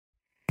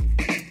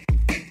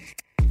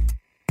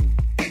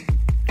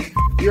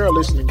You're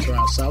listening to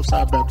our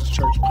Southside Baptist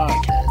Church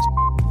podcast.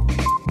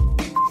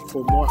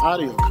 For more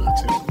audio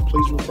content,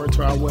 please refer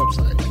to our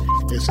website,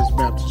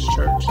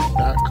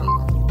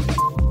 ssbaptistchurch.com.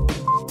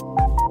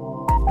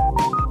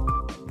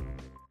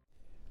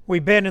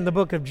 We've been in the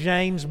book of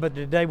James, but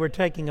today we're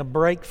taking a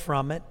break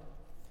from it,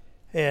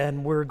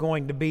 and we're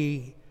going to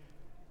be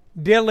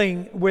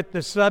dealing with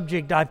the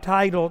subject I've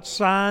titled,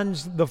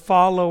 Signs the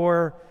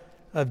Follower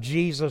of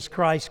Jesus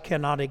Christ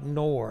Cannot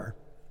Ignore.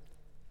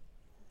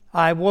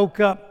 I woke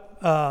up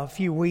a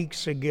few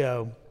weeks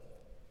ago,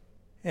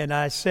 and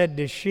I said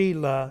to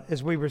Sheila,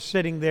 as we were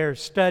sitting there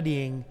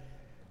studying,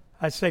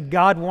 I said,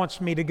 God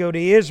wants me to go to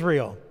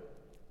Israel.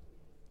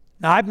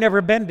 Now, I've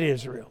never been to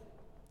Israel.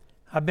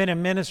 I've been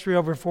in ministry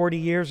over 40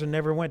 years and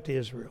never went to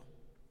Israel.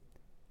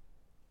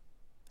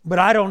 But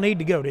I don't need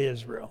to go to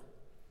Israel.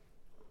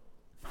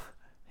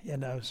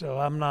 So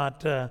I'm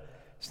not,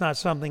 it's not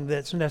something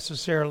that's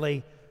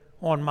necessarily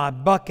on my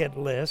bucket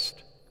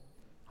list.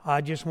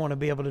 I just want to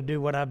be able to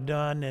do what I've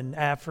done in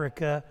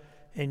Africa,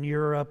 in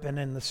Europe, and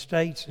in the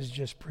States, is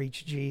just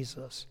preach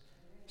Jesus.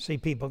 See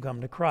people come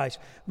to Christ.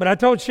 But I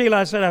told Sheila,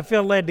 I said, I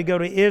feel led to go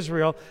to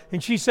Israel.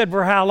 And she said,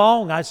 for how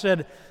long? I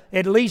said,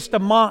 at least a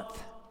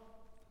month.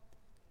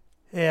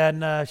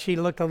 And she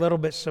looked a little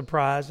bit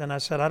surprised. And I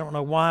said, I don't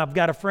know why. I've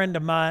got a friend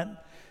of mine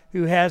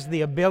who has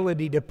the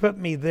ability to put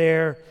me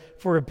there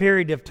for a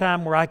period of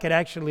time where I could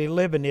actually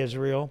live in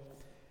Israel.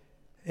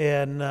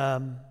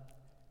 And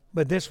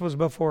but this was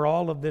before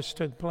all of this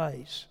took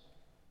place.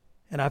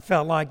 And I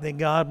felt like that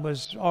God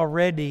was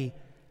already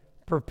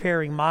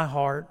preparing my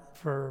heart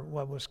for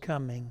what was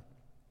coming.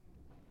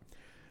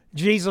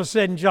 Jesus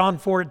said in John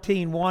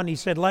 14:1, He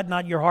said, let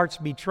not your hearts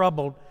be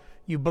troubled.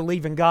 You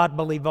believe in God,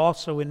 believe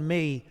also in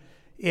me.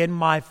 In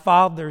my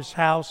Father's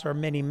house are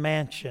many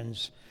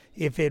mansions.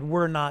 If it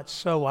were not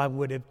so, I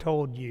would have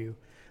told you.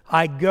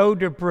 I go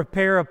to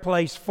prepare a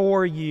place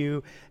for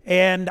you,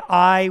 and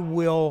I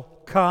will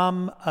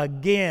come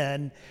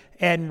again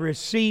and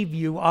receive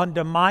you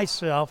unto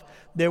myself,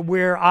 that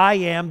where I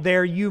am,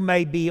 there you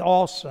may be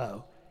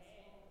also.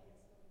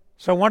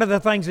 So one of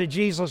the things that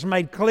Jesus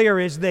made clear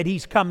is that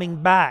He's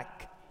coming back.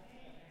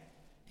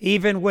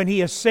 Even when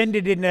He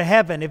ascended into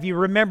heaven, if you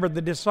remember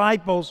the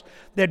disciples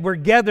that were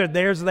gathered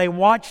there, as they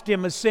watched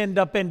Him ascend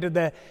up into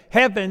the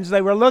heavens,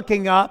 they were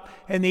looking up,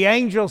 and the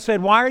angel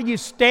said, why are you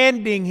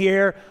standing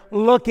here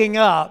looking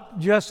up?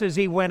 Just as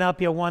He went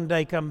up, He'll one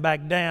day come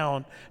back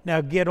down.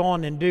 Now get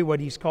on and do what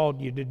He's called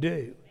you to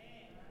do.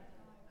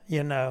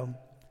 But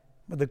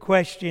the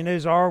question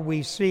is, are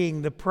we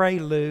seeing the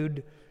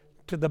prelude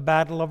to the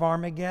Battle of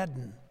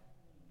Armageddon?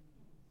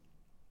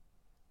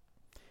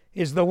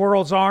 Is the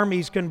world's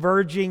armies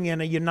converging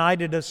in a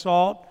united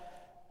assault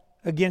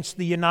against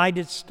the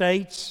United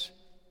States,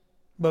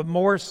 but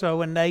more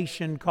so a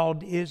nation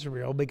called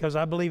Israel? Because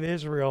I believe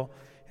Israel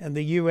and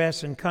the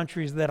U.S. and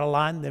countries that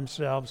align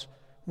themselves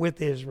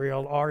with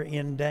Israel are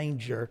in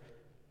danger.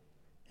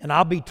 And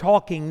I'll be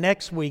talking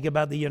next week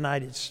about the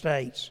United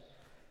States.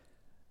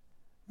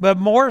 But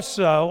more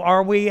so,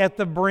 are we at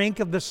the brink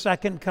of the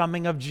second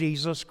coming of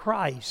Jesus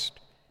Christ?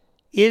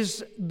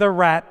 Is the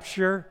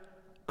rapture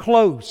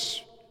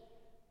close?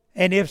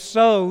 And if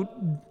so,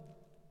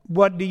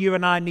 what do you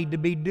and I need to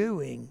be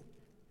doing?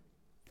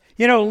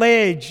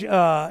 Ledge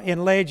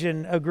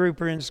and a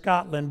group are in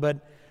Scotland, but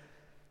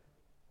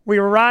we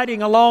were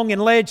riding along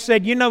and Ledge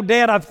said,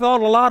 Dad, I've thought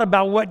a lot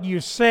about what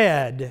you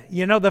said.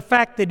 The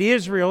fact that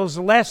Israel is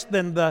less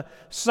than the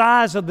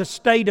size of the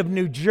state of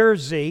New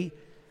Jersey,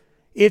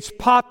 its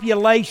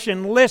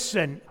population,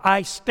 listen,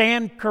 I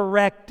stand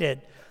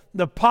corrected.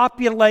 The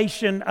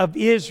population of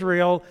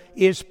Israel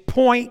is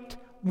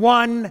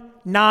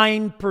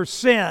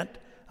 0.19%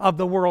 of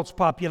the world's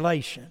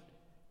population.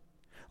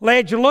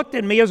 Ledge looked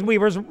at me as we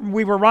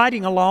were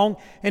riding along,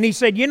 and he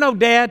said,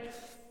 Dad,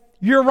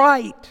 you're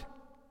right.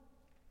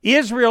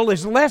 Israel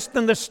is less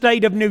than the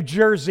state of New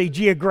Jersey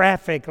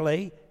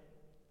geographically.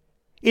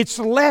 It's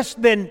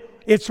 1/5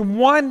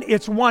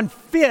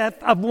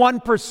 of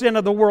 1%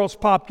 of the world's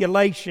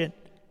population.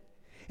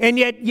 And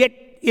yet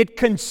it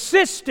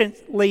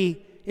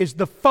consistently is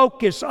the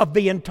focus of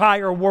the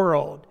entire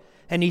world.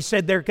 And he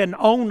said there can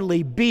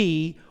only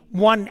be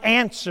one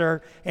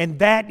answer, and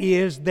that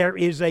is there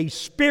is a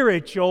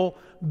spiritual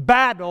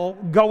battle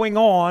going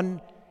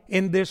on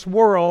in this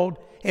world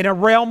in a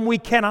realm we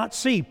cannot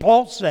see.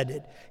 Paul said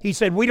it. He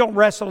said we don't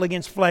wrestle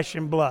against flesh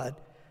and blood.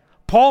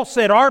 Paul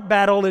said our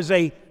battle is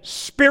a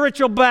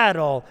spiritual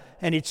battle,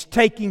 and it's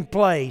taking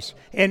place.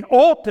 And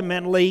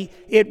ultimately,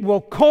 it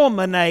will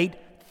culminate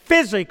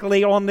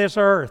physically on this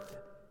earth.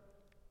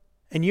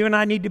 And you and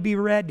I need to be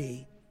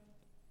ready.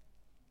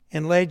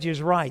 And Ledge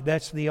is right.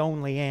 That's the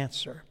only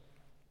answer.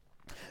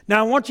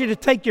 Now, I want you to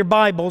take your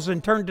Bibles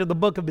and turn to the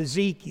book of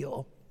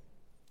Ezekiel.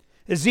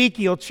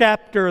 Ezekiel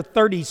chapter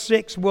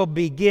 36 will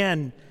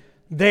begin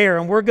there.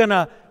 And we're going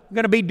to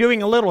be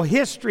doing a little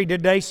history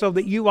today so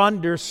that you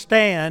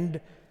understand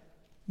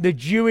the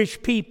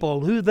Jewish people,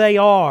 who they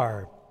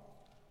are.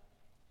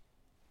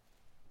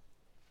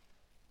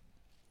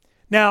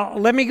 Now,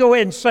 let me go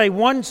ahead and say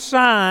one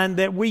sign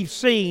that we've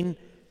seen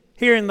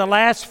here in the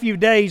last few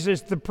days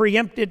is the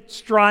preemptive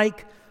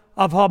strike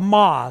of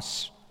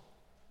Hamas.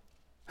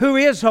 Who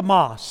is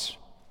Hamas?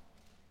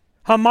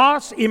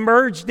 Hamas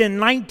emerged in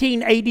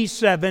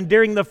 1987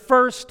 during the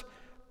first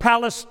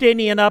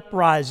Palestinian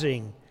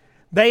uprising.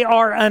 They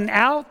are an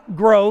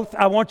outgrowth.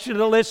 I want you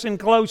to listen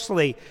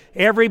closely.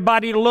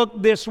 Everybody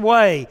look this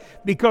way,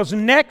 because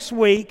next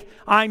week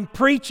I'm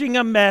preaching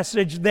a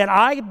message that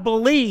I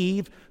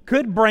believe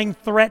could bring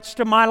threats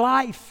to my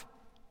life.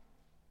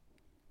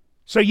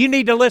 So you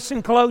need to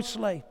listen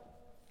closely.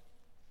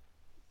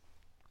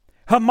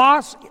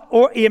 Hamas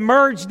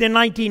emerged in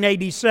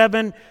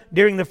 1987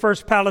 during the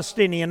first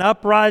Palestinian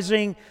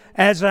uprising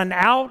as an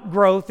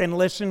outgrowth, and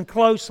listen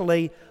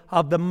closely,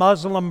 of the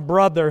Muslim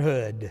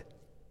Brotherhood.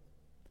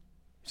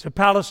 It's a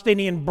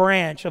Palestinian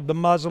branch of the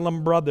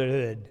Muslim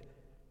Brotherhood.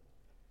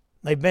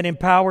 They've been in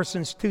power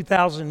since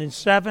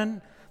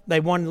 2007. They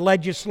won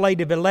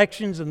legislative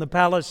elections in the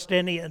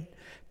Palestinian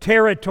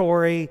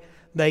territory.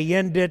 They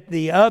ended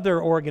the other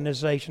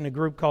organization, a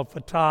group called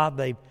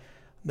Fatah.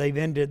 They've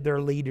ended their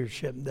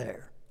leadership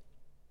there.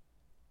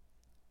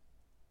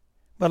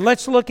 But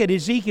let's look at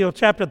Ezekiel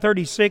chapter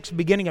 36,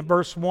 beginning at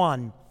verse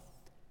 1.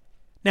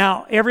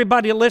 Now,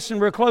 everybody listen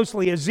real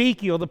closely.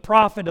 Ezekiel, the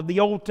prophet of the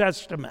Old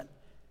Testament.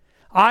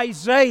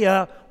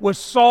 Isaiah was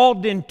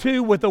sawed in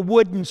two with a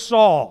wooden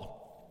saw.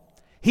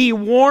 He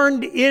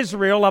warned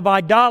Israel of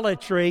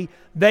idolatry.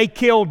 They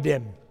killed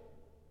him.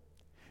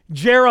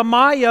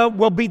 Jeremiah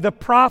will be the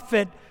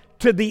prophet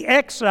to the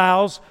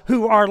exiles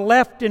who are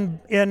left in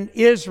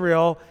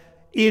Israel.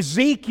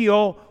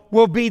 Ezekiel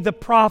will be the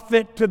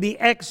prophet to the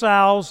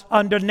exiles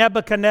under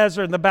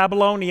Nebuchadnezzar and the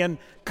Babylonian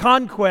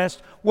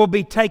conquest, will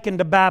be taken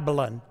to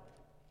Babylon.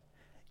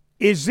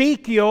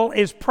 Ezekiel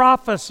is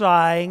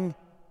prophesying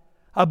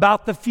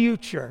about the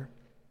future.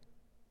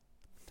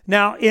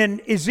 Now,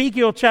 in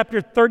Ezekiel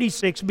chapter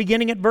 36,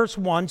 beginning at verse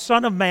 1,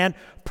 Son of man,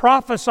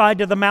 prophesy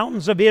to the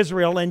mountains of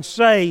Israel and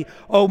say,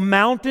 O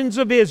mountains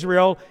of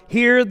Israel,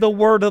 hear the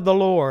word of the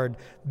Lord.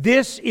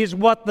 This is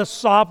what the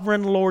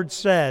sovereign Lord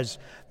says.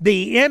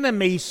 The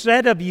enemy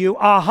said of you,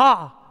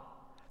 Aha!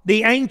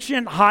 The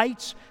ancient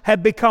heights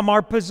have become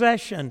our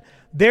possession.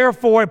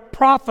 Therefore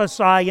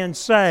prophesy and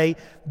say,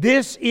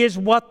 this is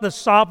what the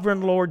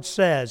sovereign Lord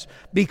says.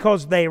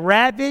 Because they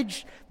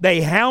ravaged,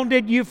 they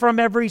hounded you from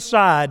every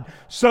side,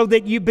 so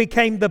that you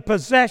became the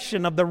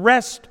possession of the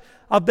rest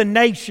of the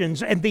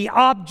nations and the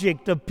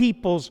object of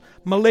people's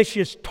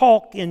malicious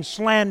talk and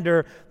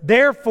slander.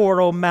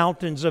 Therefore, O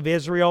mountains of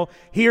Israel,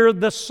 hear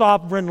the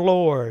sovereign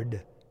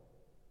Lord.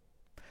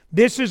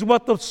 This is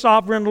what the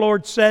sovereign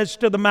Lord says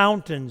to the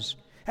mountains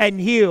and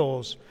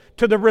hills,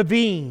 to the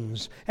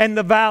ravines and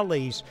the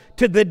valleys,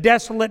 to the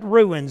desolate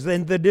ruins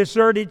and the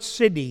deserted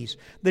cities,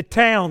 the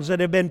towns that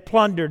have been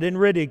plundered and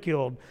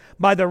ridiculed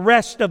by the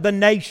rest of the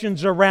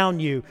nations around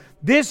you.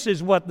 This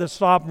is what the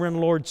sovereign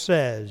Lord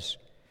says.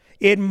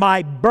 In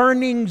my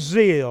burning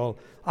zeal,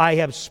 I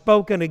have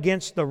spoken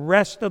against the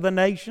rest of the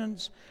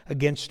nations,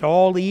 against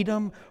all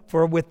Edom,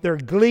 for with their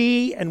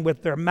glee and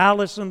with their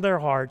malice in their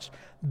hearts,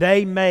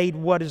 they made,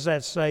 what does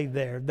that say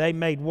there? They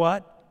made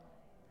what?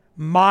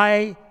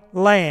 My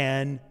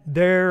land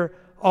their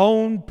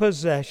own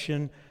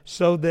possession,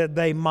 so that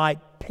they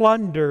might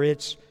plunder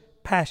its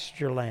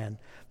pasture land.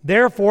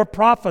 Therefore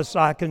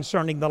prophesy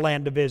concerning the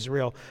land of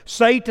Israel.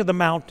 Say to the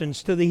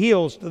mountains, to the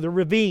hills, to the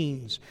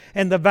ravines,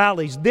 and the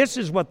valleys, this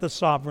is what the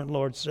sovereign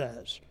Lord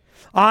says.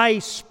 I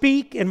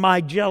speak in my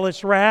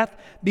jealous wrath,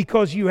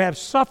 because you have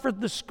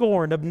suffered the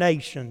scorn of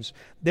nations.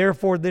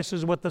 Therefore this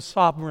is what the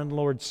sovereign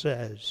Lord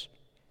says.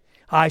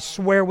 I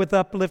swear with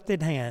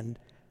uplifted hand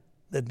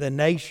that the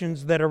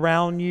nations that are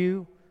around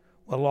you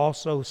will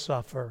also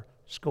suffer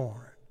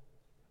scorn.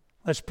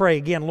 Let's pray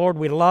again. Lord,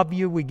 we love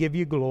you. We give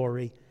you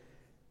glory.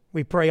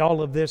 We pray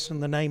all of this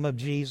in the name of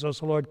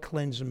Jesus. Lord,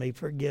 cleanse me,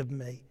 forgive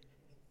me.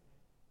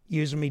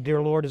 Use me,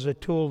 dear Lord, as a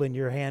tool in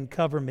your hand.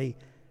 Cover me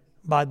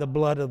by the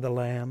blood of the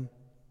Lamb.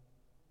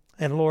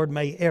 And Lord,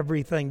 may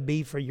everything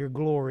be for your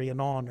glory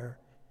and honor.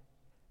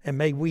 And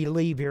may we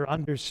leave here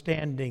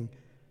understanding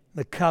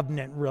the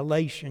covenant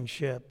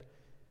relationship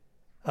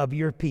of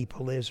your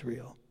people,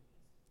 Israel.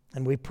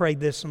 And we pray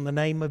this in the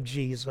name of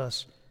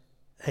Jesus.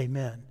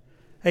 Amen.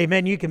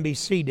 Amen. You can be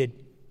seated.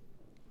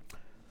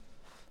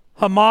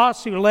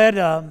 Hamas, who led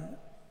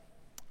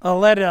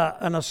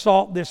an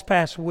assault this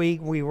past week,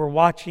 we were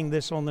watching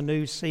this on the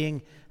news,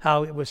 seeing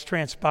how it was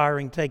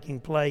transpiring, taking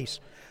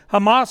place.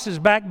 Hamas is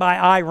backed by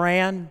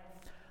Iran.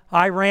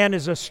 Iran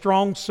is a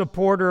strong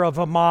supporter of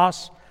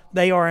Hamas.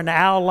 They are an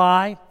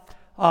ally.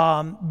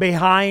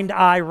 Behind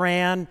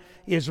Iran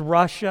is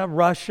Russia.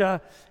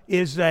 Russia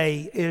is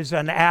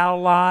an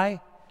ally.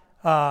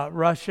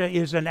 Russia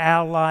is an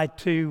ally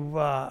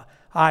to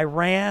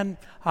Iran.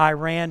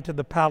 Iran to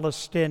the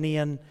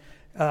Palestinian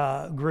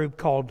group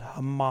called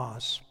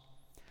Hamas.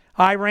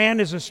 Iran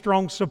is a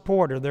strong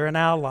supporter. They're an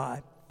ally.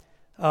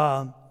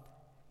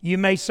 You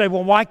may say,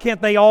 well, why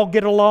can't they all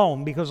get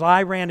along? Because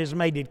Iran has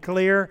made it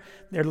clear.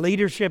 Their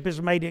leadership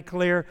has made it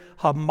clear.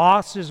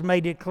 Hamas has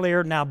made it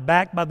clear, now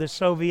backed by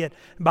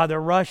the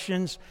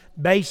Russians,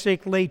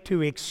 basically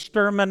to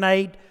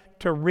exterminate,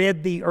 to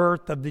rid the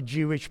earth of the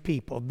Jewish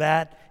people.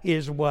 That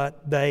is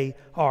what they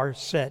are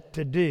set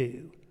to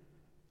do.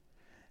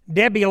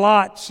 Debbie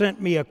Lott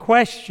sent me a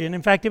question.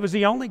 In fact, it was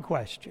the only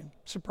question.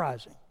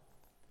 Surprising.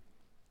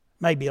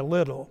 Maybe a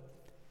little.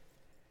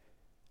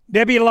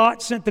 Debbie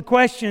Lott sent the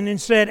question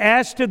and said,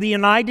 as to the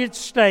United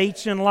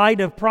States in light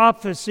of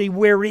prophecy,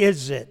 where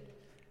is it?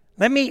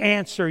 Let me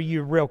answer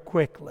you real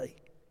quickly.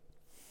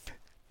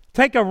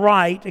 Take a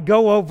right,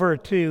 go over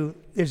to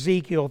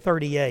Ezekiel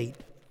 38.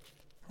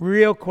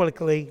 Real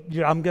quickly,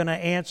 I'm going to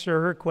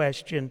answer her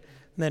question, and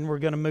then we're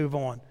going to move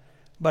on.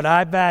 But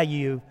I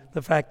value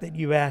the fact that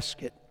you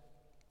ask it.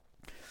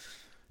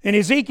 In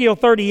Ezekiel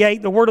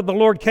 38, the word of the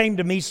Lord came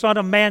to me, Son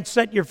of man,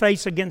 set your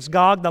face against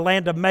Gog, the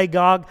land of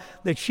Magog,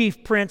 the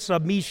chief prince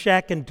of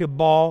Meshech and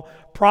Tubal.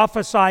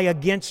 Prophesy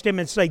against him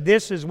and say,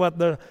 this is what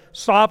the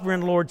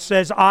sovereign Lord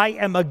says, I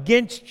am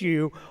against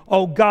you,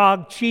 O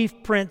Gog,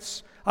 chief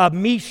prince of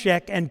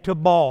Meshech and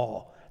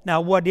Tubal.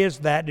 Now what is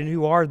that and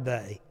who are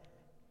they?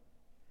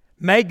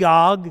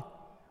 Magog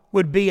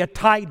would be a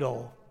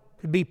title.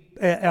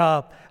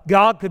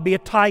 Gog could be a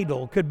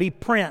title, could be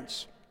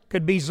prince,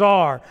 could be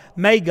czar.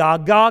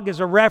 Magog. Gog is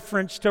a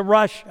reference to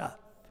Russia,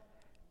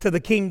 to the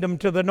kingdom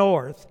to the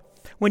north.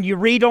 When you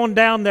read on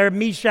down there,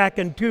 Meshech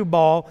and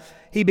Tubal,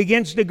 he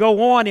begins to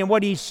go on, and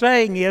what he's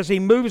saying is, he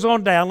moves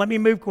on down. Let me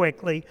move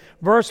quickly.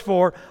 Verse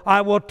 4,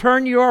 I will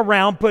turn you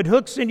around, put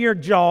hooks in your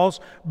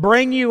jaws,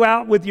 bring you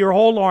out with your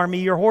whole army,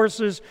 your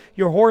horses,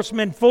 your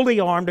horsemen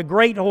fully armed, a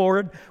great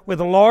horde with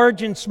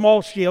large and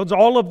small shields,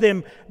 all of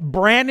them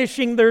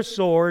brandishing their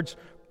swords.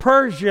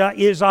 Persia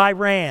is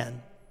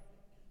Iran.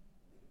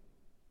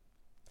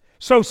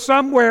 So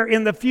somewhere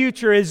in the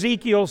future,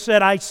 Ezekiel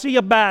said, I see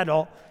a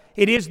battle.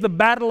 It is the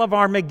battle of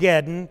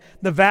Armageddon,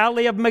 the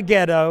valley of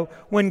Megiddo,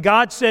 when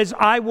God says,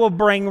 I will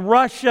bring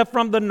Russia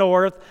from the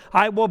north,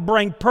 I will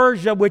bring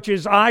Persia, which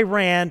is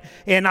Iran,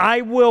 and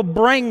I will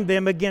bring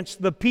them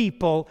against the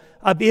people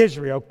of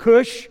Israel.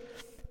 Cush,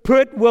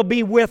 Put will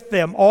be with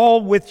them,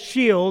 all with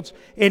shields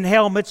and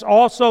helmets,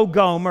 also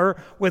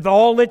Gomer with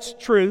all its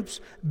troops,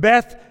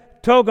 Beth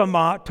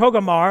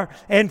Togarmah,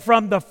 and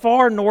from the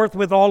far north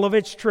with all of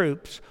its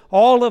troops.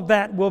 All of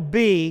that will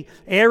be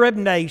Arab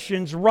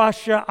nations,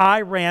 Russia,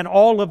 Iran,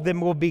 all of them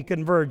will be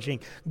converging.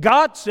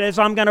 God says,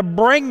 I'm going to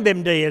bring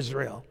them to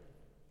Israel.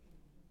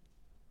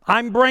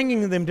 I'm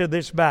bringing them to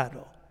this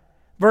battle.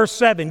 Verse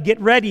 7,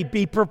 get ready,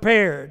 be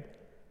prepared.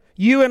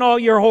 You and all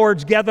your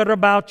hordes gathered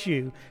about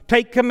you.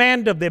 Take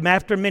command of them.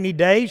 After many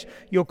days,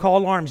 you'll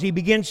call arms. He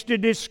begins to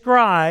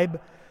describe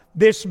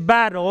this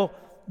battle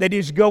that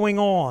is going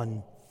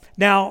on.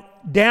 Now,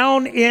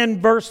 down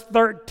in verse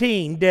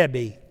 13,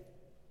 Debbie,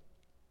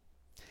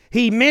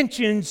 he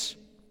mentions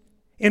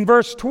in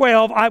verse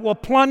 12, I will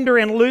plunder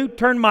and loot,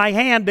 turn my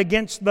hand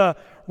against the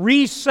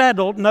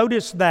resettled.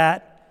 Notice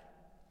that.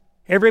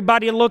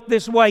 Everybody look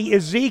this way.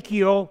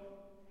 Ezekiel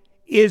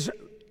is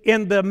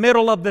in the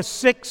middle of the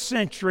 6th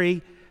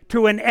century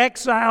to an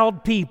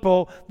exiled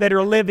people that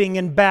are living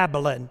in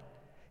Babylon.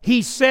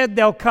 He said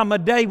there'll come a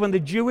day when the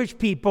Jewish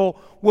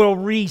people will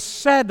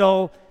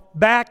resettle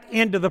back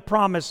into the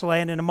promised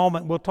land. In a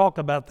moment we'll talk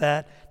about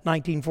that,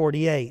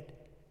 1948.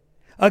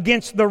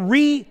 Against the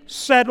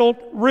resettled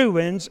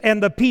ruins,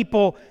 and the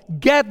people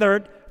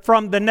gathered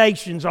from the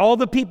nations. All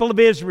the people of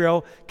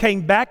Israel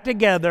came back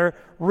together,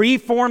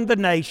 reformed the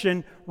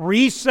nation,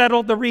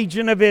 resettled the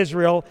region of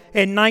Israel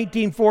in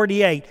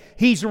 1948.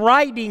 He's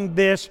writing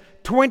this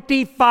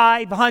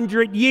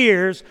 2,500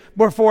 years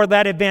before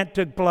that event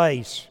took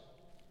place.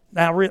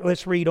 Now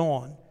let's read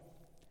on.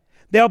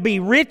 They'll be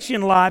rich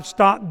in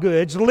livestock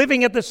goods,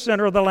 living at the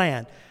center of the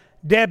land.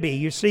 Debbie,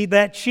 you see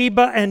that?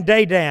 Sheba and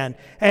Dedan,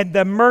 and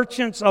the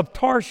merchants of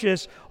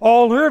Tarshish,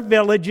 all her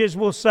villages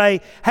will say,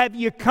 have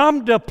you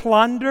come to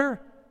plunder?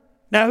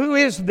 Now who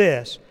is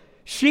this?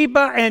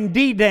 Sheba and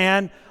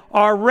Dedan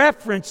are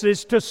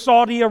references to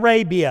Saudi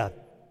Arabia.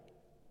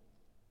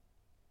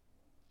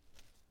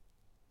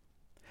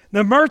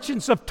 The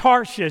merchants of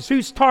Tarshish.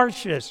 Who's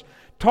Tarshish?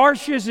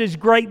 Tarshish is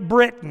Great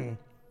Britain.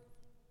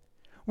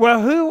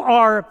 Well, who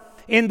are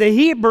in the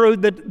Hebrew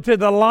to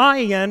the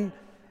lion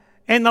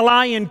and the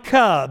lion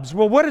cubs?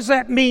 Well, what does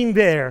that mean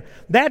there?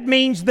 That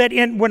means that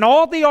when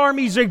all the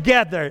armies are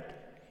gathered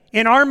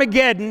in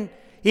Armageddon,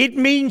 it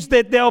means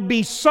that there'll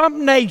be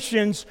some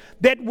nations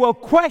that will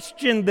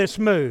question this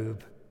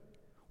move.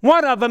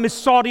 One of them is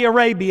Saudi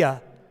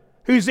Arabia,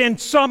 who's in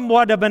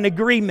somewhat of an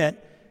agreement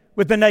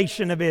with the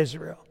nation of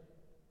Israel.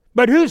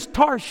 But who's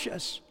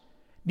Tarshish?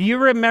 Do you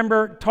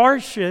remember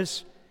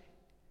Tarshish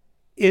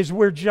is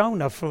where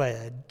Jonah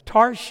fled?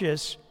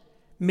 Tarshish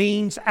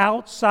means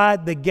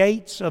outside the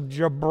gates of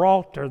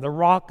Gibraltar, the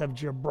rock of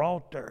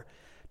Gibraltar.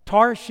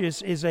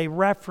 Tarshish is a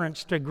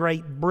reference to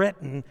Great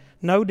Britain.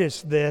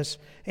 Notice this,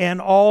 and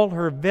all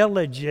her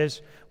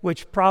villages,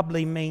 which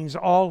probably means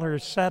all her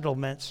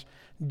settlements.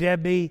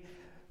 Debbie,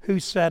 who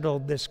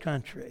settled this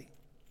country?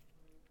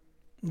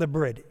 The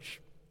British.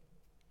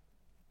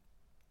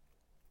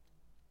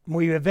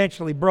 We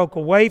eventually broke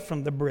away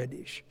from the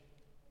British.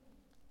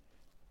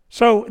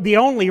 So the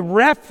only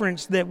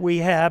reference that we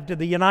have to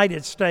the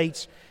United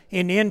States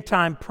in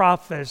end-time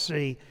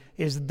prophecy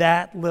is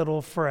that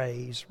little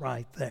phrase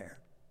right there.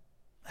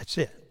 That's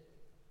it.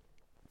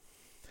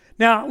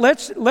 Now,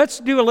 let's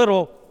do a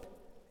little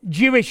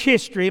Jewish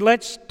history.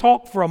 Let's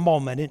talk for a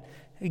moment. And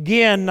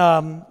again,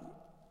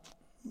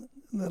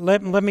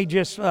 let me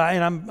just,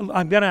 and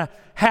I'm going to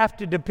have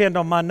to depend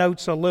on my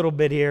notes a little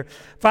bit here.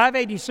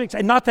 586,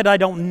 and not that I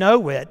don't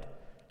know it,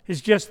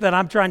 it's just that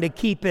I'm trying to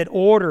keep it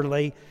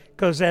orderly,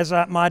 because as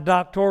my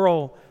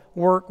doctoral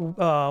work,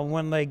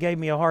 when they gave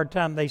me a hard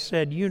time, they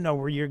said, you know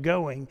where you're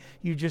going.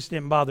 You just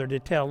didn't bother to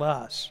tell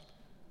us.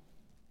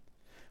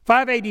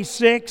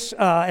 586,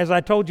 as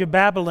I told you,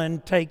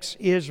 Babylon takes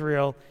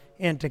Israel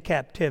into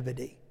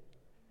captivity.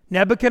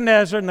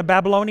 Nebuchadnezzar and the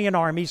Babylonian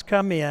armies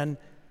come in.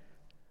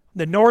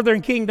 The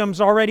northern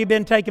kingdom's already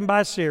been taken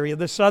by Syria.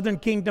 The southern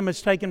kingdom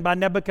is taken by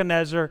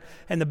Nebuchadnezzar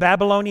and the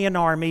Babylonian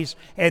armies,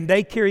 and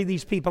they carry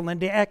these people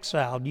into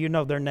exile. Do you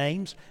know their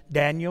names?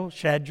 Daniel,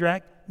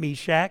 Shadrach,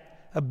 Meshach,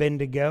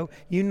 Abednego.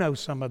 You know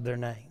some of their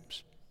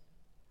names.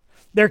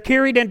 They're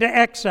carried into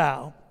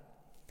exile.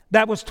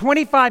 That was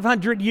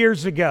 2,500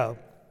 years ago.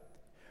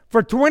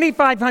 For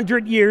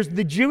 2,500 years,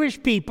 the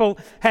Jewish people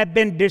have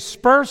been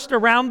dispersed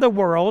around the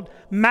world,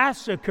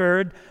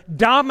 massacred,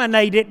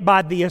 dominated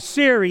by the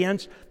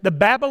Assyrians, the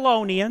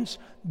Babylonians,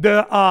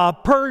 the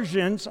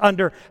Persians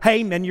under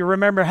Haman. You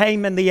remember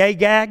Haman the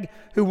Agag,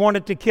 who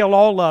wanted to kill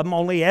all of them.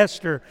 Only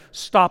Esther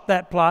stopped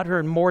that plot, her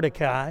and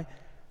Mordecai.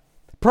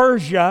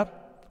 Persia,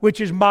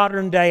 which is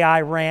modern-day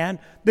Iran.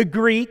 The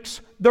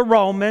Greeks, the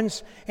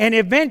Romans, and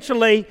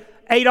eventually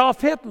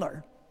Adolf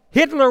Hitler.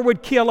 Hitler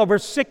would kill over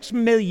 6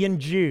 million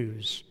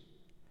Jews.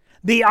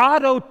 The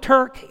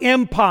Otto-Turk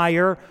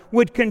Empire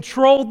would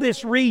control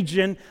this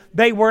region.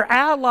 They were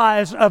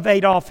allies of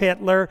Adolf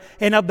Hitler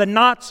and of the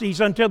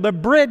Nazis until the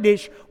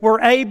British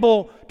were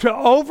able to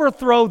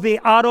overthrow the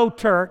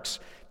Otto-Turks,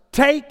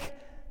 take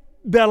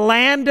the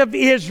land of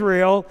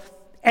Israel,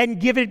 and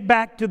give it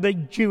back to the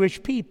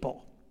Jewish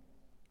people.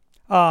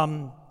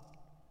 Now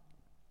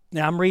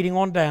I'm reading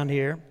on down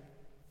here.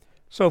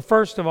 So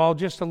first of all,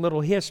 just a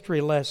little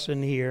history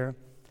lesson here.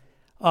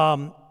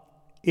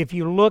 If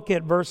you look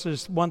at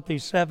verses 1 through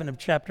 7 of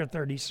chapter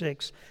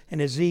 36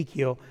 in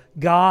Ezekiel,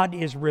 God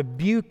is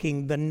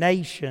rebuking the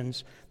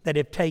nations that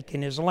have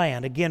taken his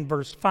land. Again,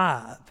 verse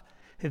 5.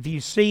 If you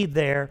see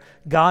there,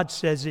 God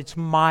says it's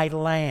my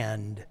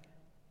land.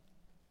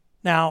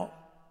 Now,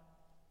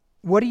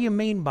 what do you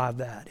mean by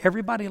that?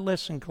 Everybody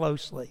listen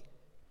closely.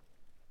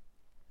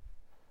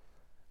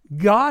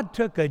 God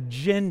took a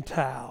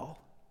Gentile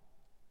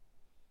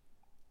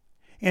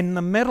in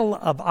the middle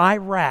of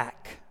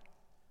Iraq,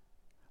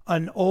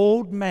 an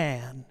old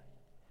man,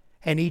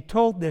 and he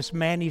told this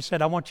man, he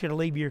said, I want you to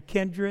leave your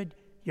kindred,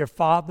 your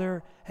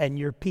father, and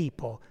your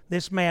people.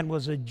 This man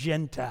was a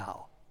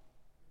Gentile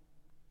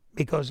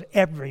because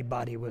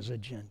everybody was a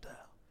Gentile.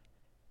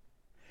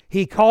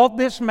 He called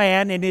this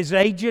man and his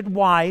aged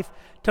wife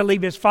to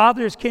leave his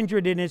father, his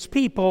kindred, and his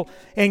people,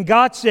 and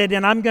God said,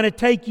 and I'm going to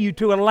take you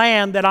to a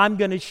land that I'm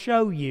going to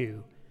show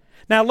you.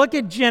 Now look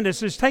at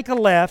Genesis, take a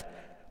left,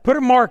 put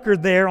a marker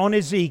there on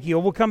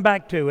Ezekiel. We'll come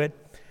back to it.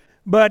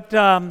 But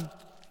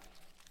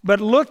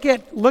look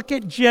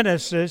at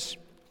Genesis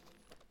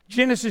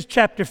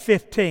chapter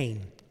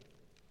 15.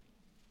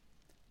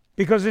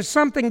 Because it's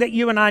something that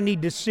you and I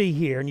need to see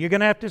here. And you're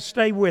going to have to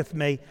stay with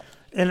me.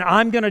 And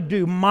I'm going to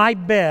do my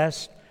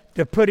best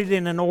to put it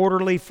in an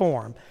orderly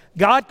form.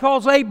 God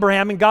calls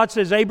Abraham, and God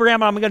says,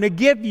 Abraham, I'm going to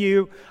give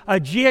you a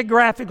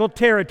geographical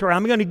territory.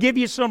 I'm going to give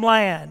you some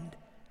land.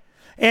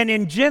 And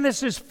in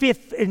Genesis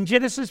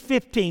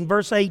 15,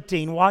 verse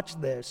 18, watch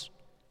this.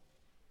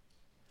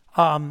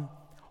 On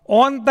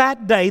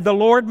that day, the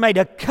Lord made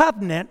a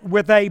covenant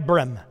with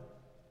Abram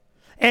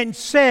and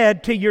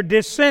said, to your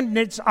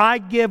descendants, I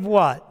give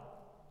what?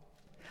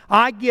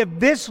 I give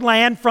this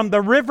land from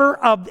the river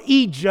of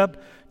Egypt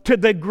to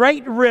the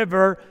great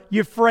river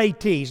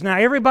Euphrates. Now,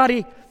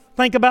 everybody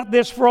think about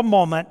this for a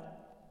moment.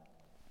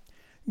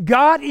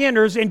 God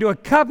enters into a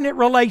covenant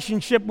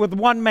relationship with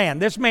one man.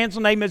 This man's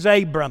name is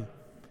Abram.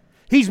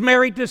 He's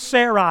married to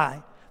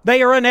Sarai.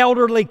 They are an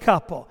elderly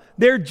couple.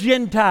 They're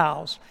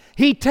Gentiles.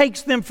 He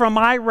takes them from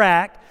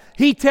Iraq.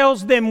 He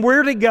tells them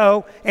where to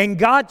go, and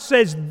God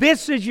says,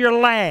 this is your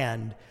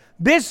land.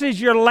 This is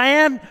your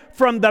land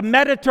from the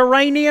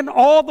Mediterranean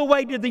all the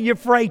way to the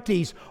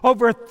Euphrates.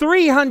 Over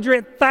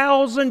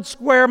 300,000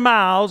 square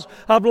miles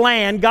of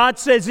land. God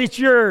says it's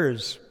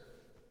yours.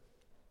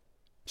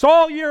 It's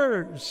all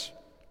yours.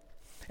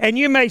 And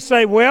you may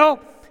say, well,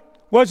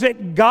 was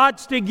it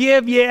God's to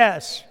give?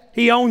 Yes.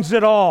 He owns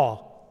it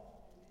all.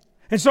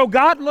 And so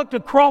God looked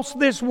across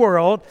this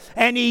world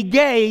and He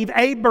gave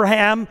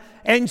Abraham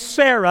and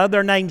Sarah,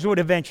 their names would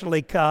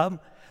eventually come,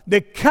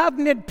 the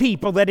covenant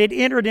people that had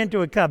entered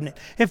into a covenant.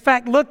 In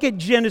fact, look at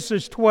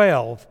Genesis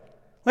 12.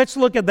 Let's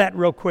look at that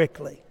real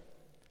quickly.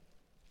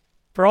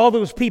 for all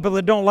those people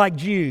that don't like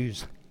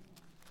Jews.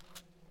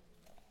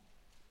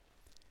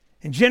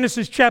 In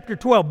Genesis chapter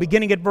 12,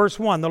 beginning at verse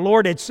 1, the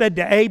Lord had said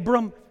to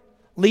Abram,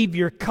 leave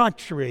your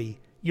country,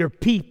 your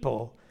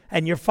people,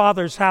 and your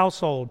father's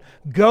household.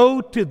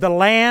 Go to the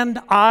land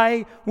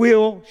I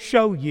will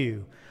show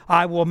you.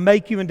 I will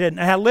make you into...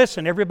 Now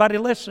listen, everybody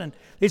listen.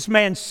 This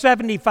man's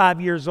 75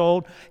 years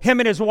old.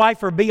 Him and his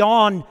wife are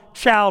beyond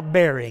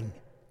childbearing.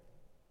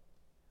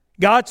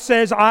 God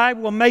says, I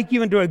will make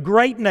you into a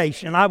great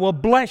nation. I will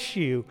bless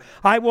you.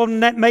 I will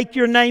make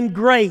your name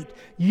great.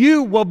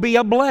 You will be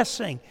a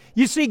blessing.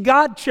 You see,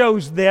 God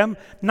chose them,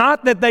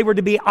 not that they were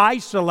to be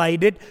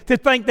isolated, to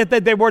think that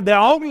they were the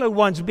only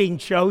ones being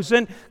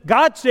chosen.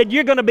 God said,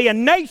 you're going to be a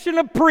nation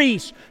of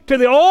priests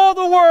to all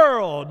the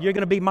world. You're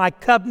going to be my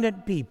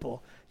covenant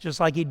people, just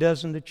like He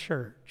does in the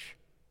church.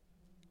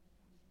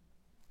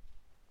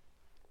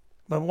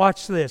 But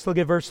watch this. Look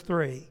at verse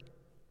 3.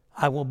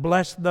 I will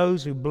bless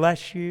those who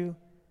bless you,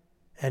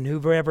 and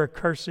whoever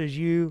curses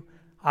you,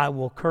 I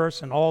will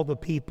curse, and all the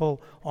people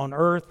on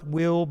earth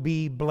will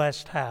be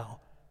blessed. How?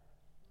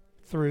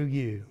 Through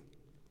you.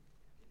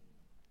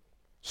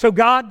 So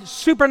God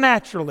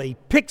supernaturally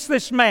picks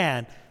this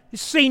man,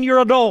 this senior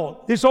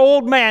adult, this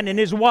old man and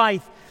his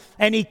wife,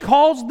 and He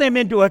calls them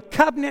into a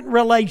covenant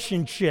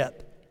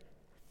relationship.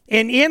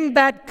 And in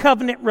that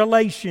covenant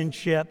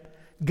relationship,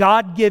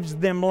 God gives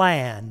them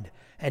land.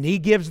 And He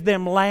gives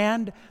them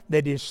land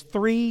that is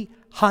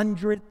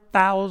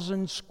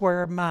 300,000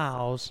 square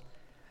miles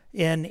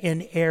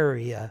in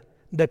area.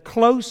 The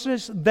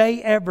closest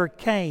they ever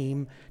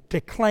came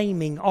to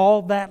claiming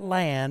all that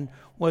land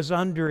was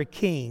under a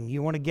king.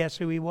 You want to guess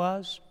who he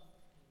was?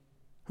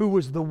 Who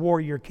was the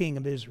warrior king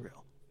of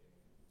Israel?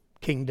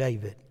 King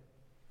David.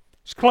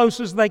 As close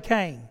as they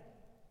came.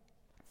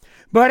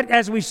 But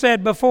as we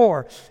said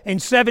before, in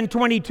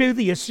 722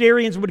 the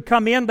Assyrians would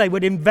come in, they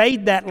would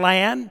invade that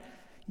land.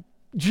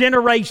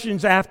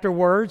 Generations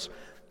afterwards,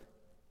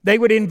 they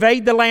would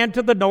invade the land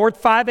to the north.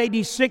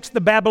 586,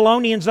 the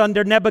Babylonians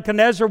under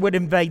Nebuchadnezzar would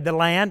invade the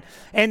land,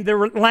 and the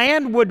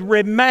land would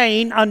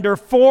remain under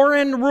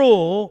foreign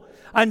rule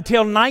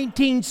until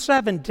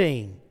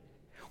 1917,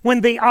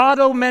 when the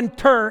Ottoman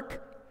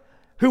Turk,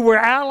 who were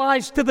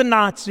allies to the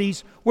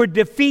Nazis, were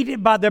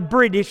defeated by the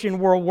British in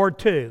World War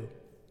II.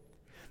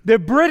 The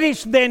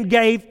British then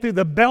gave, through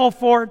the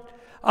Balfour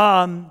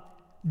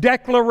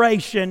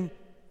Declaration,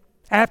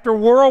 after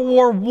World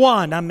War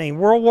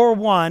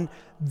I,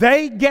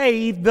 they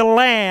gave the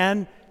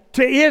land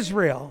to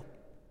Israel.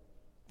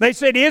 They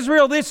said,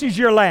 Israel, this is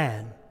your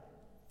land.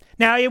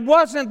 Now, it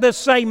wasn't the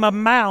same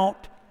amount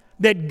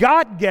that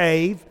God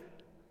gave,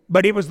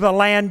 but it was the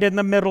land in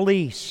the Middle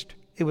East.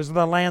 It was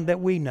the land that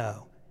we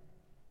know.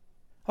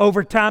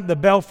 Over time, the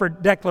Balfour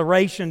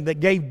Declaration that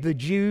gave the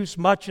Jews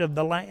much of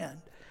the land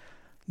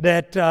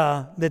that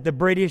the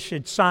British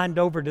had signed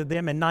over to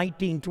them in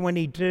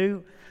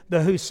 1922,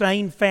 the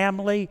Hussein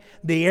family,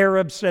 the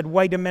Arabs said,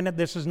 wait a minute,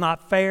 this is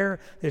not fair.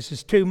 This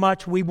is too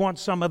much. We want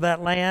some of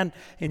that land.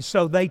 And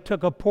so they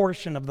took a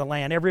portion of the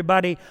land.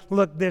 Everybody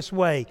look this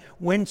way.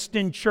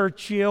 Winston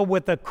Churchill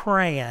with a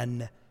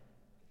crayon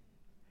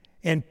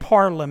in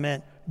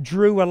Parliament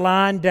drew a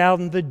line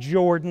down the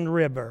Jordan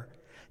River.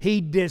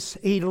 He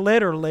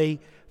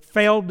literally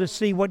failed to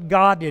see what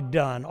God had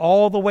done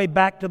all the way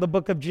back to the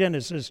book of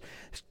Genesis.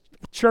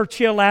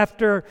 Churchill,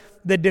 after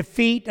the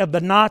defeat of the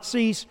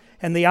Nazis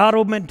and the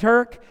Ottoman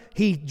Turk,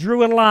 he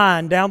drew a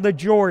line down the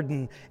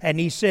Jordan, and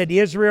he said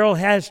Israel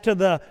has to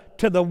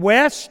the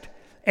west,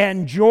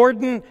 and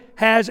Jordan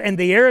has, and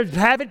the Arabs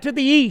have it to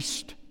the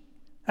east.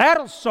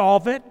 That'll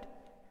solve it,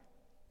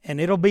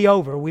 and it'll be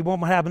over. We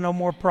won't have no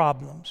more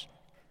problems.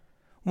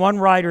 One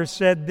writer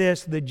said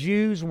this: the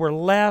Jews were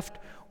left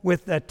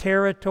with a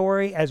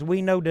territory, as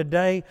we know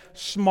today,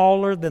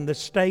 smaller than the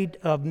state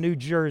of New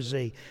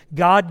Jersey.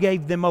 God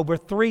gave them over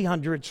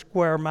 300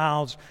 square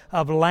miles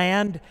of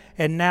land,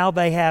 and now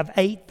they have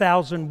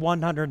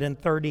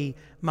 8,130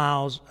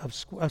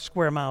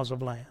 square miles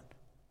of land.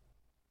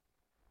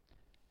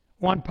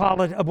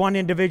 One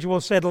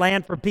individual said,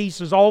 land for peace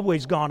has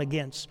always gone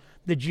against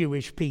the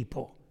Jewish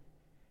people.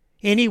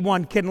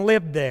 Anyone can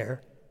live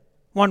there.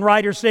 One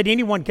writer said,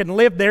 anyone can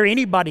live there.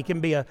 Anybody can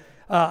be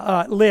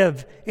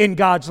live in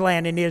God's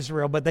land in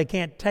Israel, but they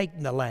can't take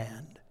the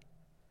land.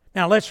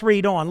 Now let's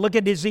read on. Look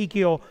at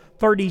Ezekiel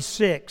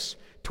 36,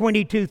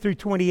 22 through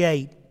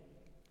 28.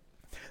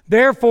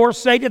 Therefore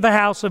say to the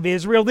house of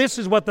Israel, this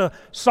is what the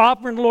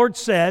sovereign Lord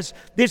says,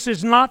 this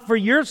is not for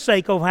your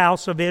sake, O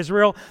house of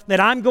Israel,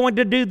 that I'm going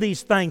to do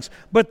these things,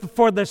 but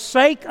for the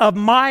sake of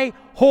my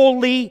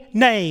holy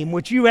name,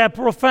 which you have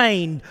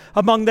profaned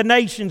among the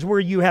nations where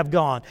you have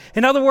gone.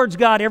 In other words,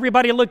 God,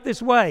 everybody look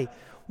this way.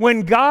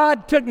 When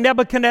God took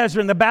Nebuchadnezzar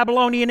and the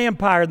Babylonian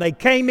Empire, they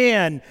came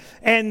in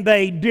and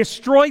they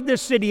destroyed the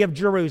city of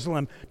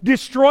Jerusalem,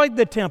 destroyed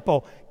the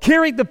temple,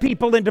 carried the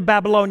people into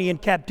Babylonian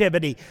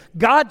captivity.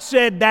 God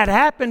said that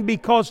happened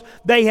because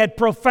they had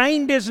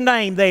profaned His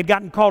name. They had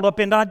gotten caught up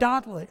in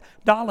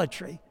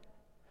idolatry.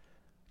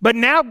 But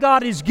now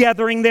God is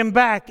gathering them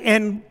back,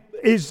 and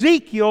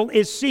Ezekiel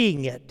is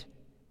seeing it.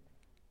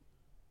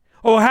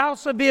 O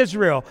house of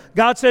Israel,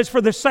 God says,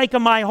 for the sake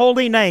of my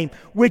holy name,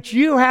 which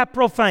you have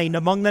profaned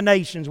among the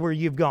nations where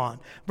you've gone.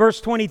 Verse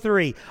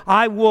 23,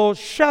 I will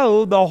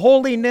show the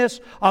holiness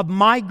of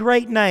my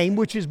great name,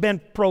 which has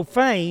been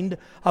profaned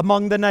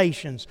among the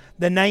nations,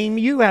 the name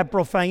you have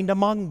profaned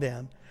among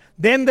them.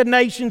 Then the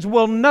nations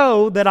will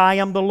know that I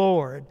am the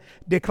Lord,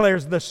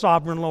 declares the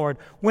sovereign Lord,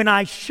 when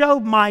I show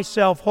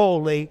myself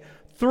holy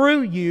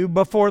through you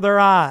before their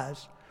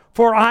eyes.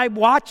 For I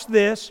watch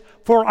this,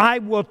 for I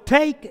will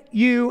take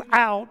you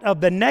out of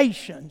the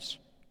nations.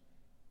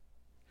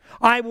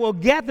 I will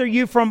gather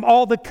you from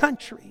all the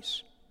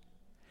countries.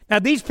 Now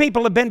these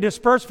people have been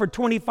dispersed for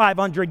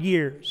 2,500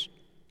 years.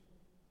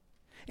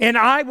 And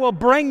I will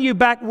bring you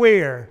back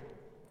where?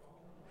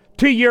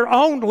 To your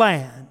own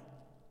land.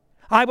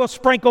 I will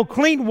sprinkle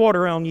clean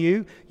water on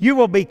you. You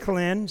will be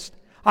cleansed.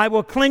 I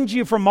will cleanse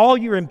you from all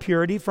your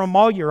impurity, from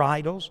all your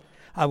idols.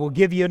 I will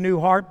give you a new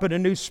heart, put a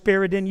new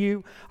spirit in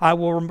you. I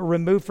will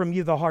remove from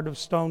you the heart of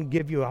stone,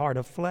 give you a heart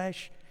of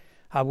flesh.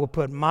 I will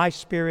put my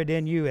spirit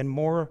in you and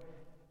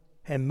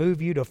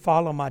move you to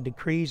follow my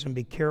decrees and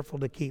be careful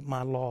to keep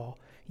my law.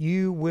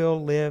 You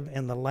will live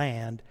in the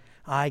land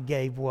I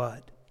gave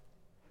what?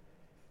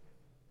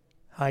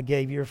 I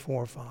gave your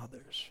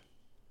forefathers.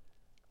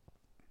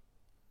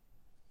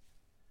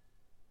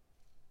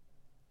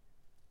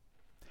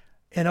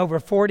 In over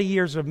 40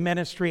 years of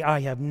ministry,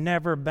 I have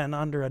never been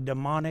under a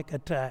demonic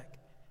attack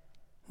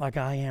like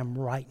I am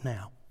right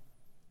now.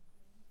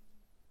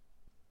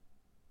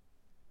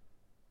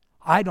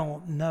 I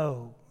don't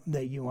know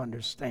that you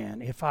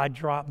understand. If I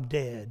drop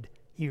dead,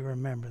 you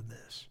remember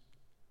this.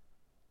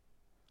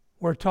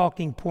 We're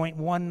talking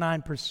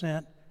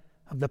 0.19%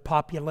 of the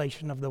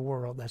population of the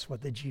world. That's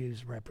what the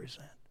Jews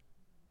represent.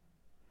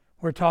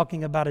 We're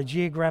talking about a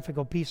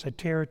geographical piece of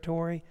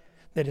territory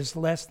that is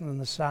less than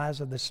the size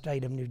of the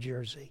state of New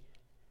Jersey.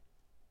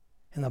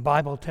 And the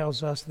Bible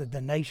tells us that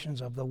the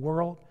nations of the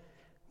world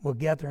will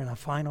gather in a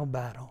final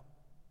battle.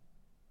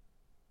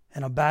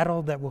 And a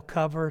battle that will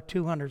cover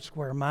 200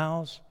 square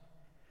miles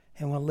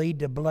and will lead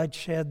to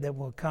bloodshed that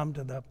will come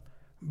to the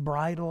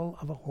bridle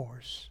of a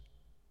horse.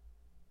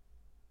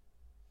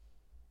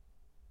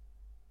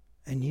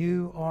 And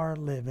you are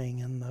living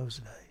in those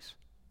days.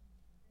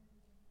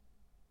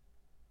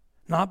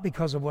 Not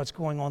because of what's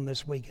going on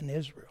this week in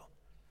Israel,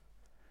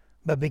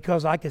 but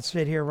because I could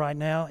sit here right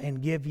now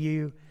and give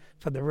you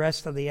for the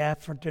rest of the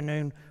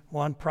afternoon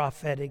one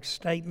prophetic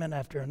statement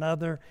after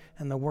another,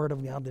 and the Word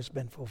of God that's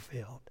been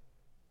fulfilled.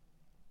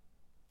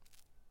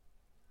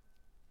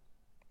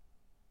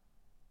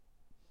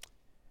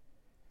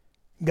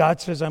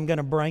 God says, I'm going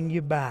to bring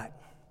you back.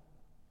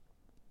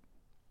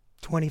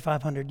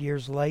 2,500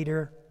 years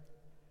later,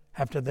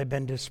 after they've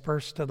been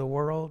dispersed to the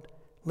world,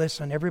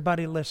 listen,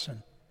 everybody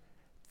listen.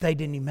 They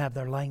didn't even have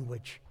their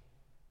language.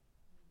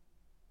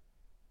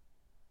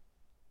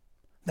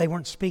 They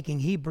weren't speaking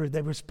Hebrew,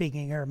 they were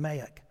speaking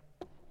Aramaic.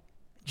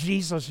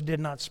 Jesus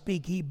did not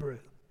speak Hebrew.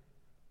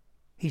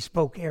 He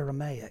spoke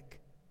Aramaic.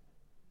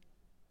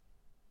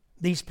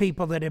 These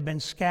people that had been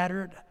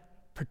scattered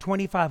for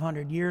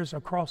 2,500 years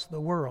across the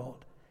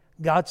world,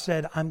 God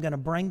said, I'm going to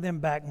bring them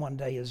back one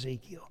day,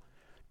 Ezekiel,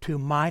 to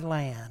my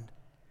land.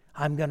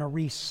 I'm going to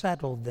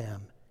resettle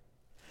them.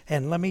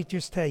 And let me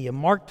just tell you,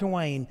 Mark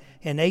Twain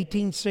in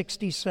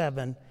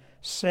 1867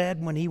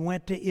 said when he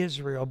went to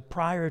Israel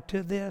prior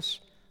to this,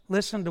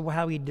 listen to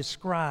how he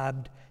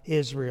described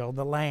Israel,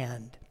 the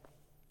land,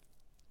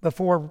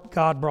 before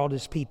God brought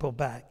his people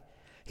back.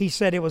 He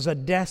said it was a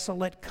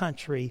desolate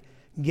country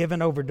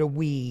given over to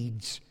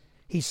weeds.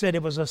 He said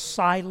it was a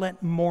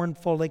silent,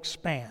 mournful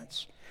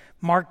expanse.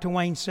 Mark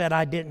Twain said,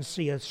 I didn't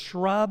see a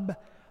shrub,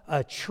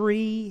 a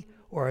tree,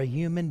 or a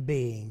human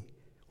being.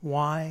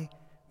 Why?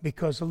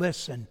 Because,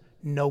 listen,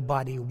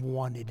 nobody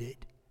wanted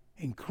it,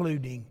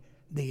 including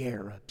the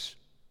Arabs.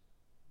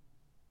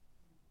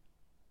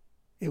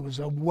 It was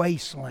a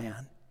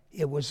wasteland.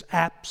 It was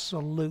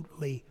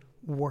absolutely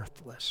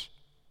worthless.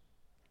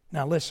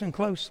 Now listen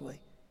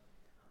closely.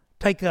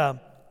 Take a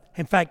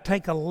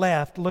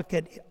left. Look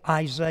at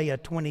Isaiah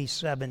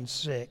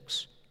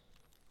 27:6.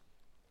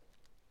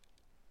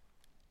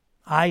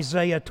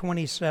 Isaiah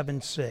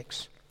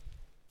 27:6.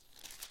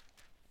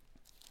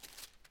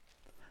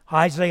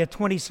 Isaiah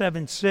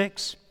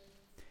 27:6.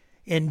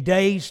 In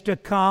days to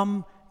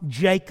come,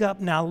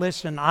 Jacob. Now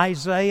listen,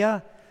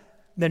 Isaiah.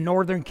 The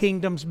northern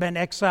kingdom's been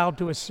exiled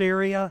to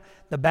Assyria.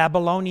 The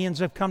Babylonians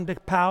have come to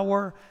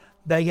power.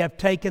 They have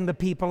taken the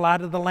people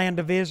out of the land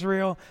of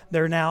Israel.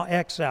 They're now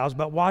exiles.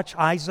 But watch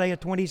Isaiah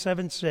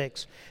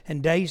 27:6.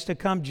 In days to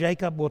come,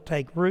 Jacob will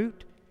take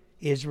root.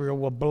 Israel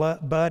will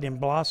bud and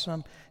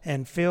blossom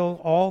and fill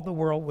all the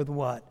world with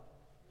what?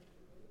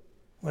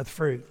 With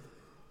fruit.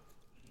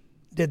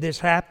 Did this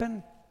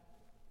happen?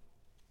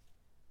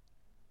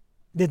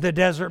 Did the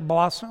desert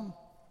blossom?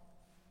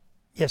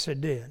 Yes,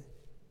 it did.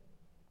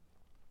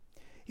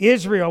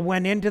 Israel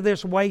went into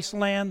this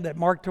wasteland that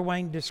Mark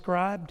Twain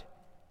described,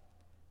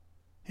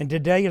 and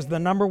today is the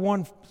number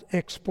one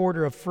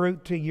exporter of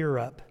fruit to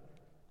Europe.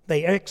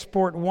 They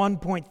export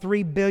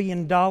 $1.3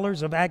 billion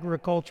of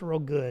agricultural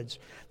goods.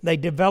 They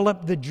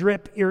developed the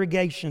drip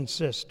irrigation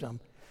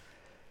system.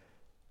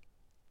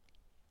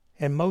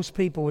 And most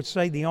people would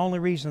say the only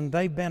reason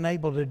they've been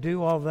able to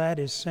do all that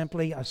is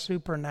simply a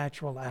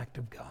supernatural act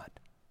of God.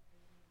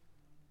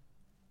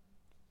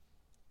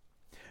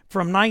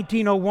 From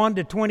 1901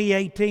 to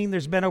 2018,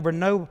 there's been over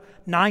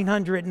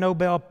 900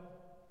 Nobel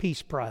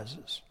Peace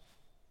Prizes.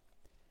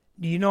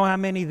 Do you know how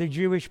many the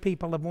Jewish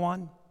people have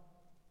won?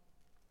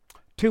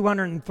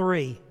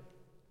 203.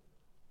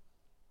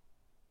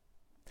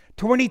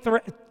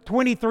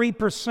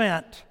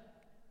 23%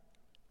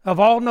 of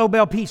all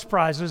Nobel Peace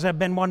Prizes have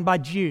been won by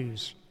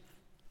Jews.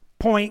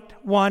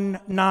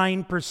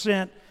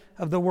 0.19%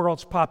 of the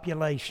world's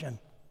population,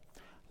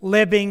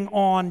 living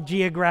on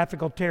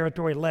geographical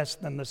territory less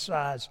than the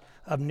size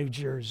of New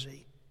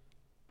Jersey,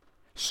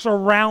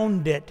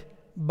 surrounded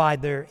by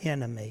their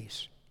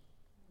enemies.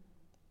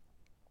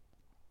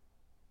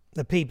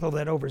 The people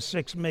that over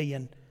 6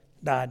 million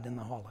died in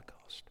the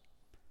Holocaust.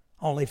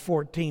 Only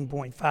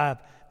 14.5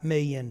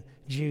 million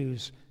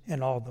Jews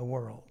in all the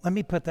world. Let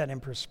me put that in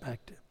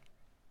perspective.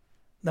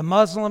 The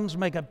Muslims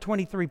make up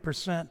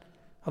 23%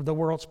 of the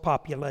world's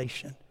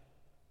population.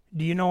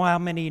 Do you know how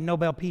many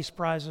Nobel Peace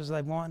Prizes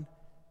they've won?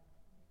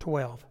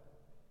 12.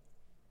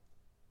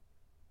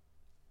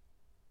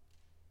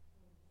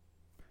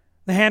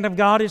 The hand of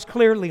God is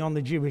clearly on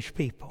the Jewish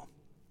people.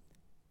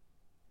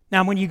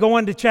 Now, when you go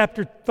into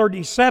chapter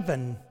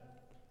 37,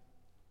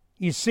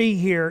 you see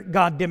here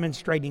God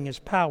demonstrating His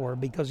power,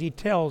 because He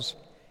tells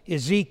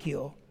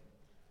Ezekiel,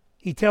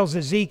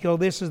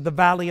 this is the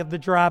valley of the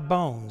dry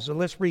bones. So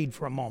let's read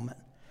for a moment.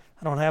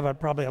 I don't have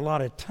probably a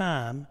lot of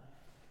time,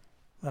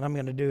 but I'm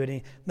going to do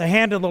it. The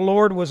hand of the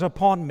Lord was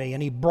upon me,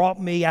 and He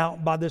brought me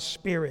out by the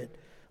Spirit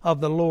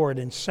of the Lord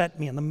and set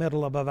me in the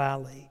middle of a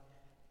valley.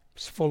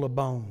 It's full of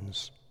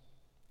bones.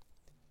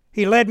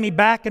 He led me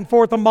back and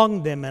forth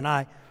among them, and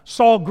I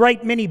saw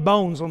great many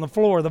bones on the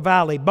floor of the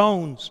valley,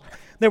 bones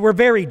that were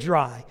very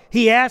dry.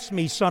 He asked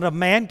me, Son of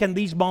man, can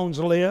these bones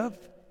live?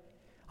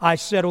 I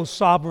said, O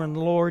sovereign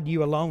Lord,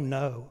 you alone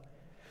know.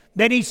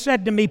 Then He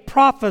said to me,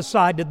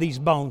 prophesy to these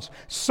bones.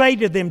 Say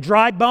to them,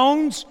 dry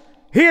bones,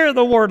 hear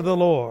the word of the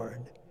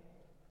Lord.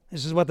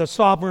 This is what the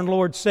sovereign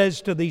Lord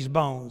says to these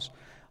bones.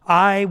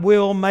 I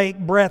will make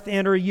breath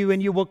enter you,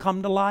 and you will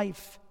come to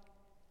life.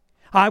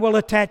 I will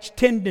attach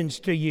tendons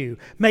to you,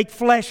 make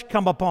flesh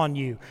come upon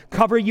you,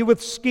 cover you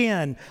with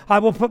skin. I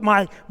will put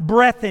my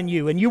breath in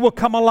you, and you will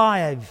come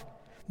alive.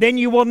 Then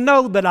you will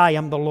know that I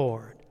am the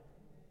Lord.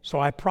 So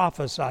I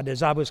prophesied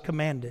as I was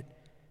commanded.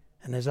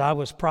 And as I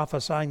was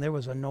prophesying, there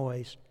was a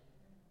noise,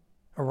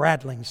 a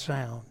rattling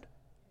sound.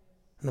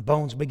 And the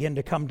bones began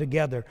to come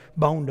together,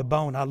 bone to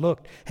bone. I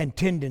looked, and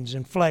tendons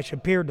and flesh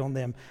appeared on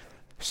them.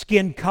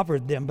 Skin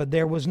covered them, but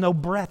there was no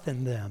breath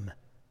in them.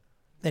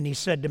 Then He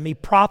said to me,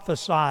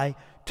 prophesy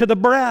to the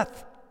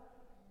breath.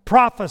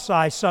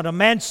 Prophesy, son of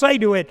man. Say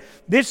to it,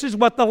 this is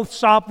what the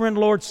sovereign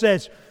Lord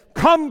says.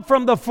 Come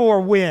from the four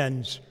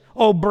winds,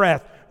 O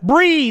breath.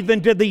 Breathe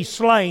into these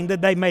slain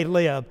that they may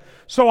live.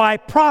 So I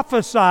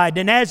prophesied,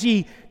 and as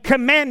He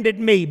commanded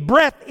me,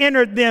 breath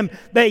entered them.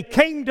 They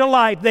came to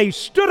life. They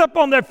stood up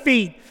on their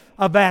feet,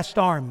 a vast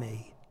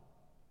army.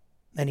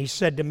 And He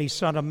said to me,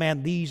 Son of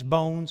man, these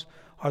bones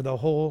are the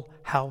whole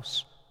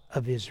house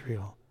of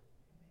Israel.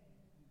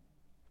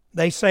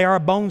 They say our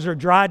bones are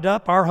dried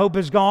up, our hope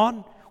is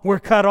gone, we're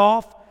cut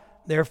off.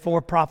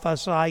 Therefore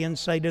prophesy and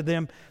say to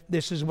them,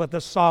 this is what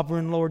the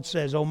sovereign Lord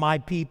says, O my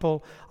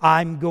people,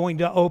 I'm going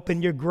to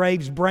open your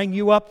graves, bring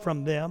you up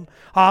from them.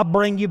 I'll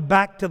bring you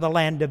back to the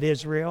land of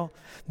Israel.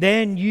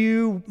 Then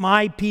you,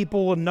 my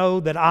people, will know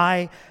that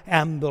I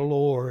am the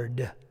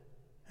Lord.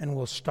 And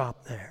we'll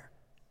stop there.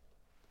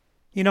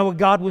 You know what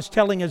God was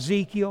telling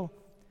Ezekiel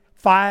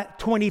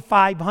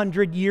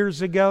 2,500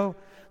 years ago?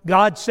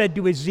 God said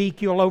to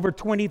Ezekiel over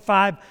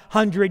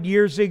 2,500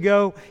 years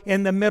ago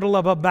in the middle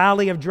of a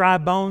valley of dry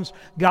bones,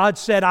 God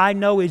said, I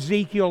know,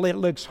 Ezekiel, it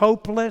looks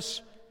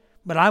hopeless,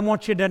 but I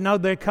want you to know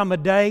there come a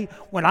day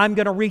when I'm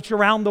going to reach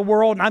around the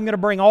world and I'm going to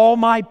bring all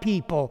my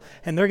people,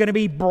 and they're going to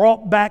be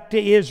brought back to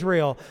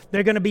Israel.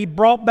 They're going to be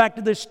brought back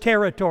to this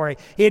territory.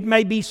 It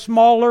may be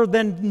smaller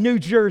than New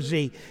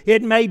Jersey.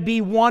 It may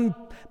be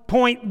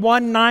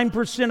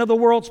 1.19% of the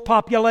world's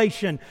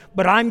population,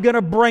 but I'm going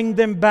to bring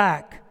them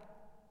back.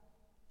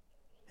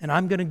 And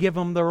I'm going to give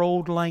them their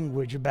old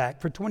language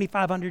back. For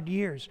 2,500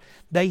 years,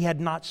 they had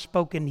not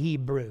spoken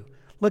Hebrew.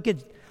 Look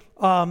at,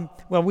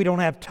 we don't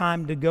have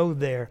time to go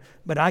there,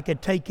 but I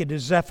could take you to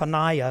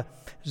Zephaniah.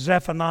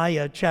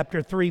 Zephaniah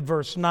chapter 3,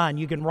 verse 9.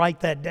 You can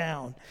write that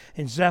down.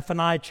 In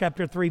Zephaniah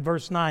chapter 3,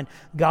 verse 9,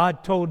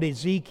 God told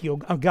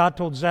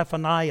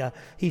Zephaniah,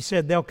 He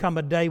said, there'll come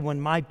a day when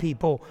my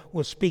people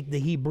will speak the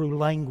Hebrew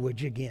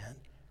language again.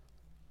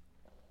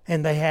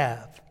 And they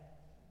have.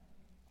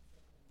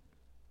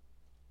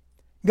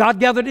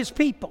 God gathered His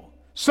people.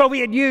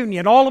 Soviet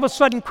Union all of a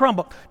sudden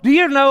crumbled. Do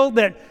you know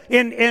that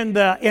in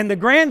the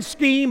grand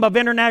scheme of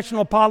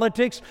international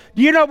politics,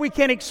 do you know we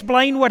can't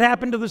explain what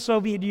happened to the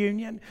Soviet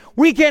Union?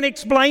 We can't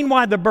explain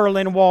why the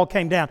Berlin Wall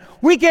came down.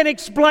 We can't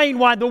explain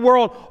why the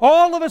world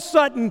all of a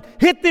sudden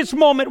hit this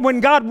moment when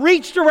God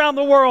reached around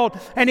the world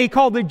and He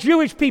called the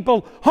Jewish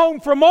people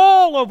home from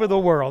all over the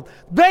world.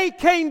 They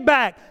came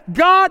back.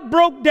 God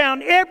broke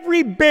down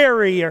every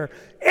barrier,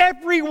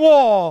 every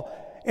wall.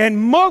 And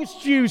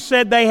most Jews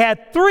said they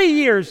had 3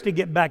 years to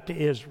get back to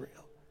Israel.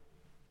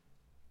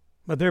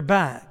 But they're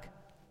back.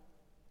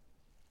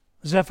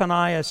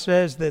 Zephaniah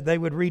says that they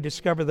would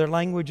rediscover their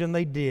language, and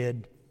they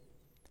did.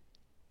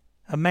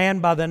 A man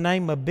by the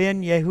name of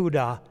Ben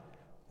Yehuda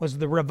was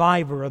the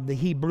reviver of the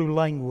Hebrew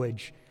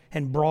language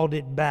and brought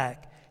it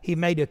back. He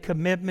made a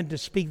commitment to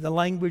speak the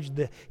language,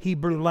 the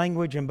Hebrew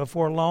language, and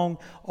before long,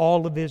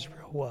 all of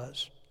Israel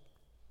was.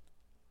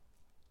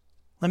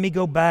 Let me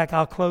go back.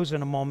 I'll close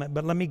in a moment,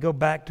 but let me go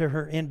back to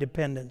her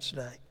Independence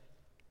Day.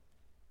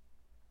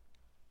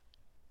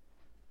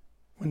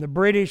 When the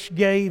British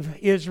gave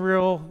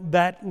Israel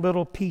that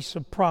little piece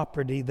of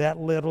property, that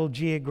little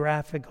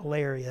geographical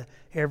area,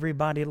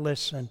 everybody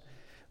listen,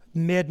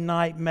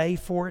 midnight, May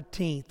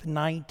 14th,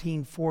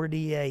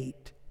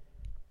 1948,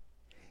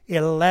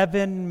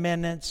 11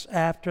 minutes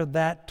after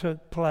that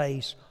took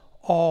place,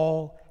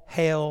 all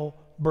hell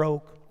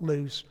broke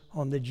loose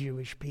on the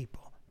Jewish people.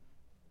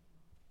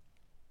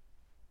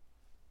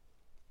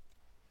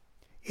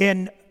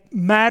 In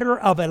matter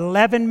of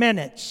 11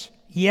 minutes,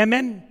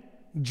 Yemen,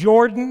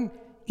 Jordan,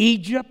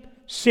 Egypt,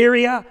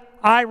 Syria,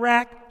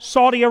 Iraq,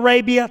 Saudi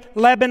Arabia,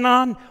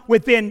 Lebanon,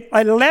 within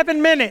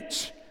 11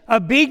 minutes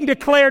of being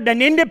declared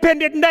an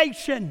independent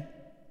nation,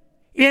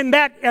 in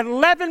that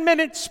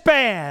 11-minute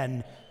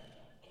span,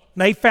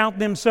 they found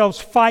themselves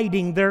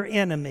fighting their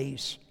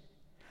enemies.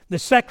 The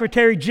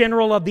Secretary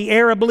General of the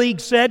Arab League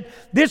said,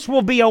 "This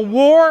will be a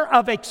war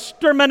of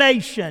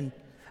extermination,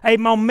 a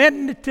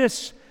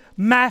momentous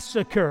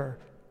massacre."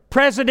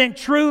 President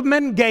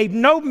Truman gave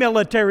no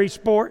military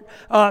support,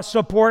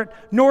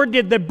 nor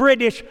did the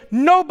British.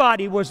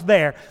 Nobody was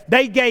there.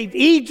 They gave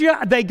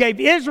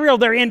Israel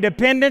their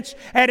independence,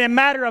 and in a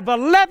matter of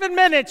 11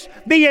 minutes,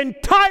 the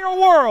entire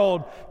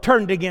world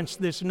turned against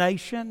this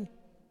nation.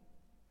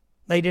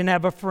 They didn't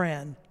have a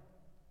friend.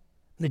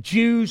 The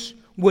Jews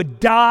would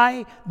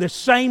die the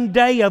same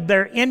day of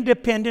their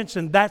independence,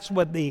 and that's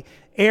what the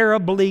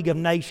Arab League of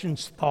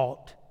Nations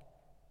thought.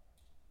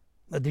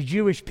 The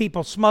Jewish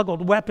people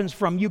smuggled weapons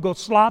from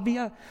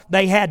Yugoslavia.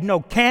 They had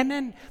no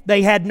cannon.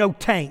 They had no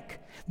tank.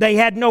 They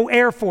had no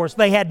air force.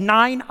 They had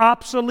 9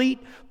 obsolete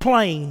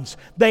planes.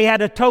 They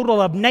had a total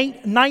of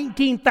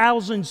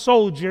 19,000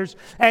 soldiers,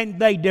 and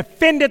they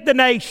defended the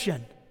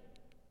nation.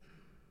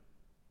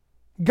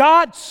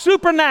 God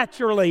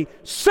supernaturally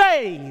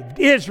saved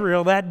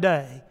Israel that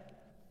day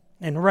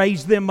and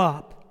raised them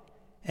up.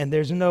 And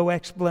there's no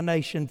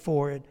explanation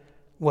for it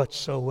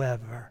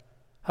whatsoever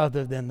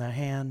other than the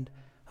hand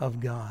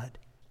of God.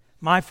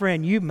 My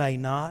friend, you may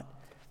not,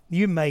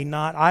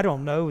 I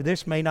don't know,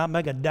 this may not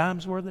make a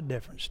dime's worth of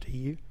difference to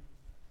you.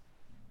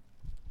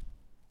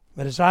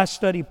 But as I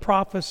study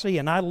prophecy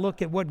and I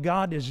look at what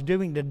God is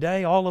doing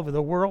today all over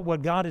the world,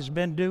 what God has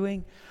been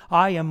doing,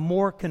 I am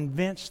more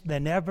convinced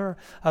than ever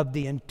of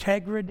the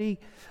integrity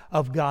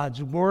of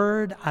God's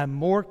Word. I'm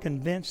more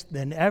convinced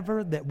than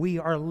ever that we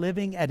are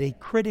living at a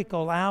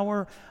critical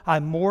hour.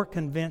 I'm more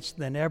convinced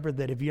than ever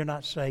that if you're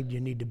not saved, you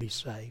need to be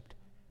saved.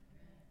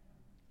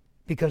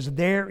 Because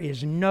there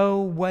is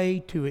no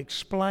way to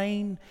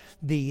explain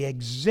the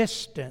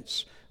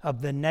existence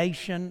of the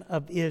nation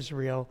of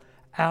Israel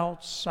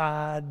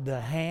outside the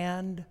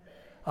hand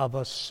of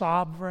a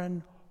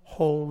sovereign,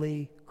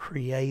 holy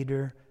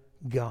Creator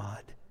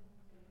God.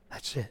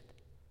 That's it.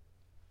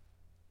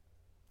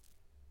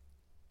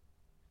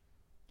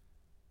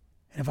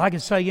 And if I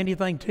could say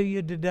anything to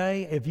you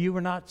today, if you were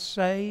not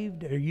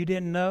saved, or you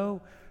didn't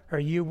know, or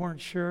you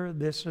weren't sure,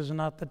 this is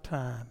not the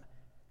time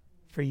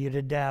for you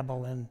to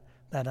dabble in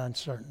that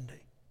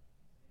uncertainty.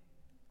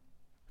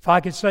 If I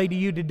could say to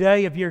you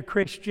today, if you're a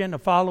Christian, a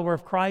follower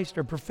of Christ,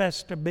 or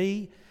profess to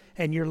be,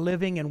 and you're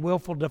living in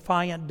willful,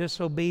 defiant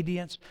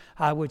disobedience,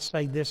 I would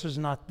say this is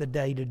not the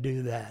day to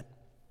do that.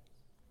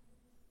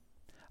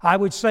 I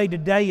would say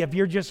today, if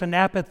you're just an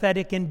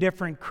apathetic,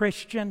 indifferent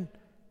Christian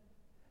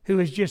who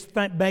is just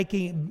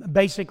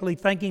basically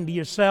thinking to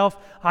yourself,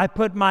 I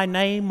put my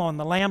name on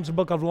the Lamb's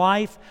Book of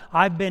Life,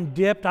 I've been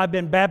dipped, I've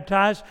been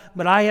baptized,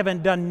 but I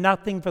haven't done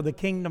nothing for the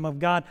kingdom of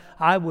God,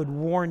 I would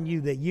warn you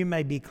that you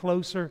may be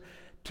closer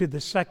to the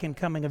second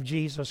coming of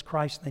Jesus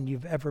Christ than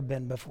you've ever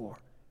been before.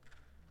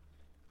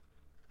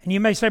 And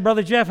you may say,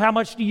 Brother Jeff, how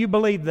much do you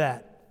believe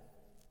that?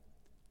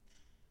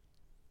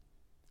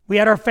 We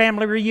had our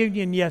family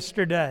reunion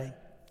yesterday.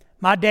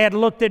 My dad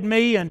looked at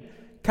me and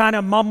kind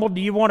of mumbled,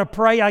 do you want to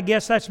pray? I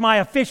guess that's my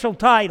official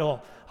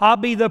title. I'll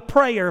be the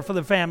prayer for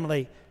the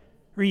family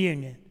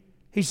reunion.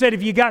 He said,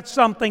 if you got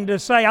something to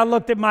say. I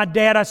looked at my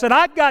dad. I said,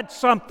 I've got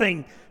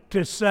something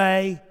to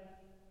say.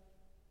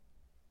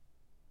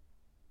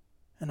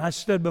 And I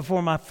stood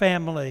before my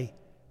family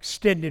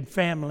extended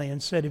family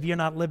and said, if you're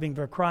not living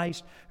for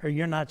Christ or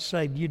you're not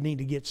saved, you need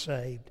to get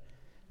saved.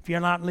 If you're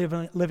not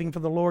living for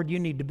the Lord, you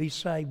need to be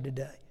saved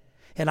today.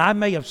 And I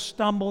may have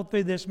stumbled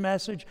through this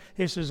message.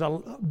 This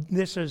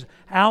is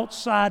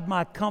outside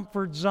my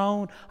comfort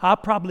zone. I'll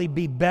probably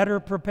be better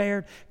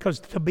prepared because,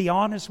 to be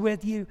honest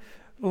with you,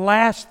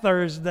 last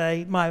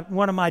Thursday,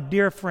 one of my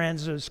dear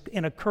friends was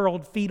in a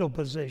curled fetal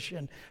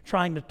position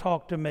trying to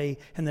talk to me,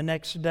 and the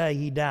next day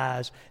he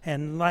dies.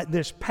 And like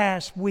this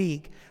past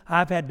week,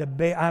 I've had to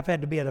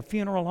be at a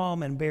funeral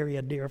home and bury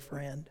a dear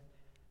friend.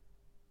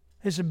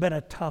 This has been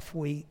a tough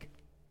week.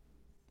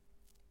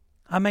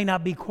 I may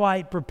not be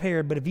quite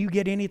prepared, but if you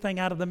get anything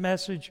out of the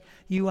message,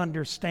 you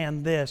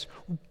understand this.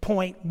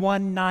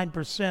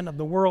 0.19% of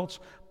the world's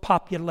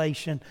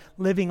population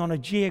living on a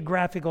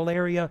geographical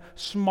area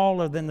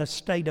smaller than the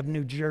state of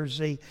New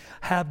Jersey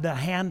have the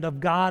hand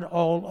of God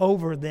all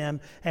over them.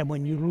 And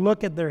when you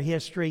look at their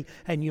history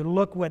and you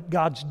look what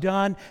God's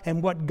done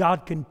and what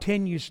God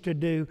continues to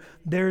do,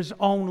 there's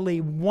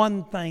only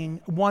one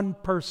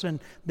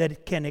person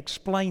that can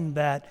explain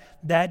that.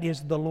 That is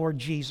the Lord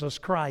Jesus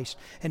Christ.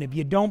 And if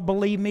you don't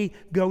believe me,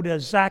 go to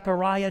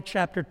Zechariah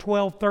chapter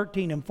 12,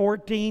 13, and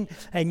 14,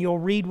 and you'll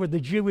read where the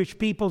Jewish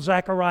people,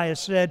 Zechariah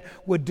said,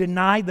 would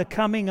deny the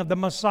coming of the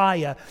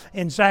Messiah.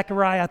 In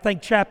Zechariah, I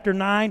think chapter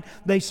 9,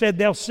 they said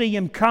they'll see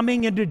him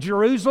coming into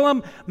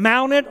Jerusalem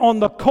mounted on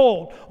the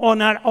colt,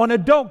 on a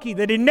donkey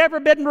that had never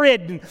been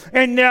ridden,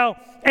 and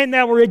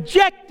they'll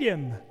reject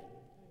him.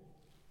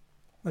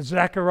 But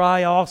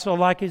Zechariah, also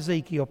like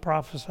Ezekiel,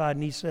 prophesied,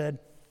 and he said,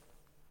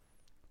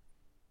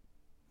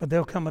 but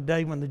there'll come a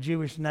day when the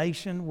Jewish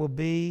nation will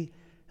be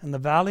in the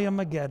valley of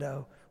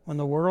Megiddo, when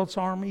the world's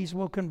armies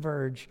will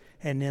converge,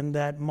 and in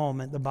that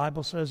moment, the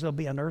Bible says there'll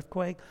be an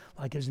earthquake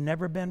like has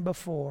never been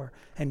before,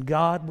 and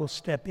God will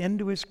step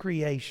into His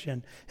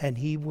creation, and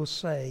He will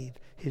save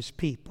His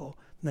people,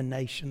 the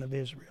nation of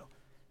Israel.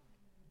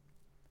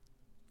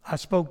 I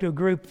spoke to a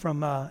group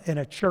from in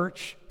a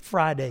church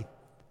Friday.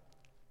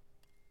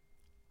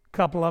 A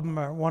couple of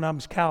them one of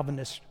them's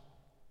Calvinist.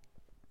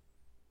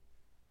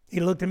 He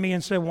looked at me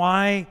and said,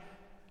 why,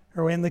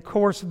 or in the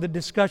course of the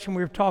discussion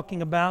we were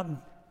talking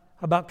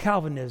about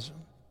Calvinism.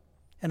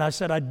 And I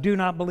said, I do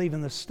not believe in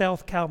the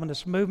stealth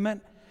Calvinist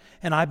movement,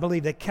 and I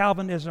believe that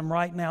Calvinism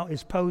right now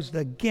is posed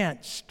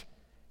against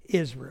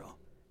Israel.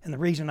 And the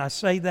reason I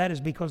say that is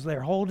because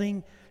they're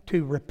holding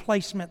to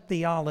replacement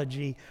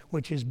theology,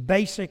 which is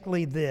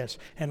basically this.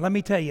 And let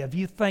me tell you, if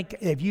you think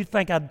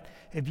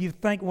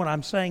what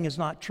I'm saying is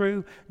not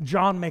true,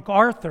 John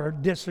MacArthur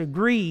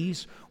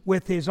disagrees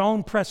with his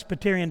own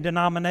Presbyterian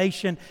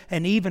denomination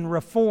and even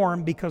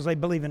Reform because they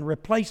believe in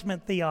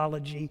replacement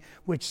theology,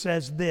 which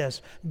says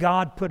this: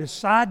 God put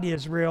aside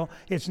Israel.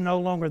 It's no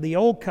longer the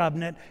old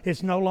covenant.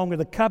 It's no longer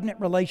the covenant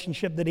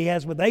relationship that He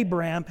has with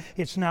Abraham.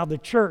 It's now the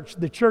church.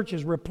 The church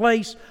has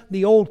replaced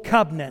the old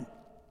covenant.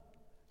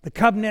 The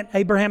covenant,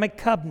 Abrahamic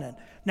covenant.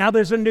 Now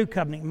there's a new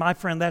covenant. My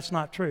friend, that's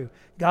not true.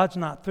 God's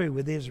not through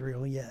with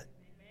Israel yet.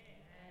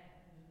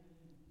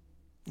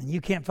 And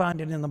you can't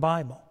find it in the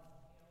Bible.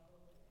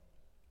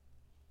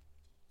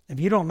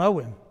 If you don't know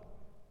Him,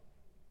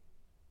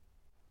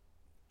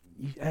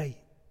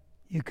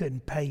 you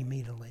couldn't pay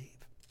me to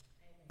leave.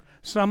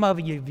 Some of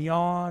you have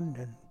yawned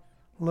and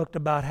looked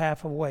about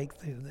half awake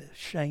through this.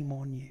 Shame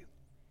on you.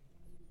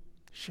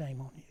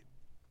 Shame on you.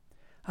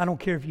 I don't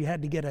care if you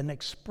had to get an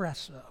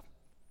espresso.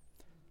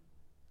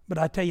 But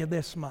I tell you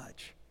this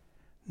much.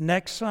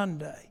 Next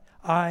Sunday,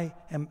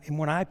 and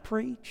when I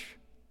preach,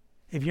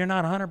 if you're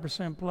not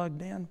 100%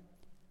 plugged in,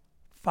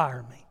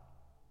 fire me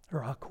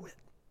or I'll quit.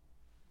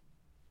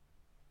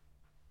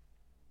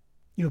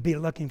 You'll be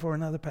looking for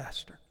another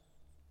pastor.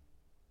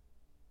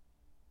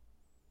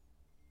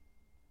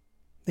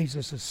 These are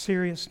a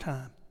serious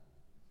time.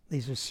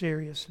 These are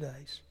serious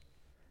days.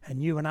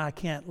 And you and I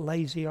can't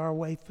lazy our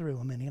way through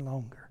them any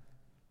longer.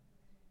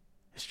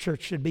 This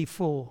church should be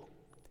full.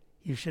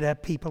 You should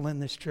have people in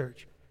this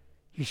church.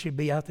 You should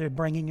be out there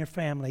bringing your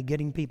family,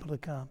 getting people to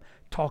come,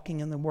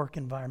 talking in the work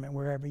environment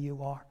wherever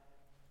you are.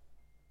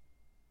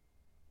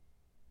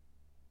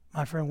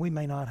 My friend, we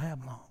may not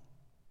have long.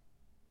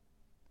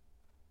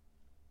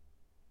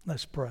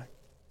 Let's pray.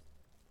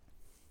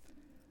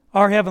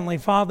 Our Heavenly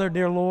Father,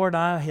 dear Lord,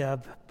 I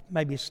have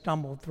maybe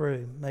stumbled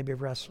through, maybe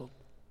wrestled.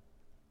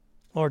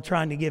 Lord,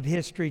 trying to give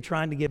history,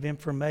 trying to give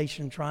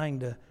information, trying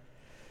to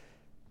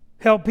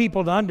help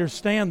people to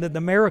understand that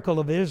the miracle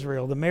of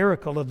Israel, the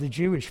miracle of the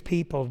Jewish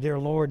people, dear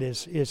Lord,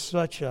 is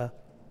such a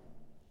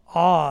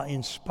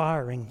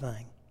awe-inspiring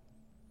thing.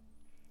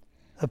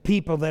 A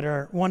people that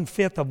are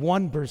 1/5 of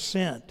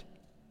 1%,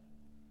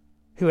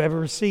 who have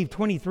received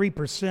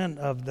 23%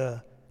 of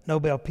the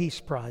Nobel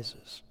Peace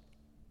Prizes.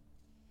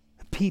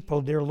 A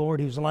people, dear Lord,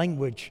 whose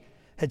language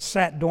had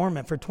sat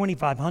dormant for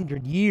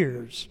 2,500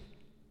 years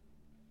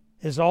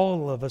is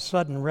all of a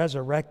sudden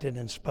resurrected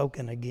and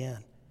spoken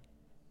again.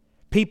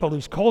 People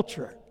whose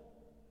culture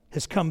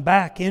has come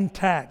back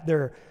intact.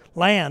 Their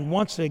land,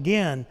 once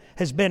again,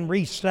 has been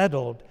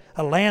resettled.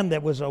 A land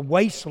that was a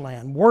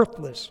wasteland,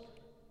 worthless.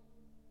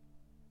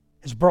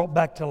 is brought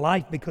back to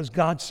life because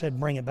God said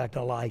bring it back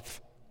to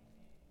life.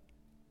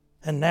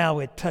 And now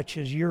it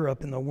touches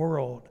Europe and the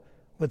world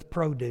with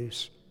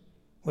produce,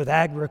 with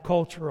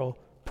agricultural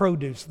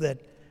produce that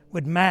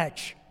would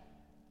match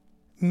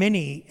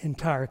many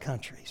entire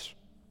countries.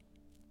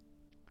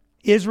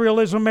 Israel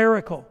is a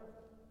miracle.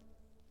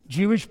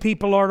 Jewish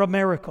people are a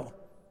miracle.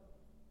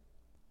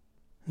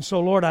 And so,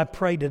 Lord, I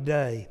pray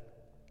today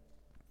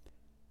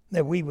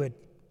that we would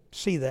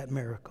see that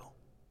miracle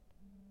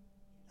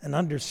and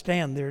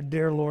understand,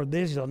 dear Lord,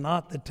 these are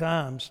not the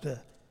times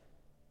to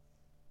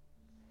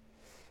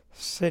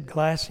sit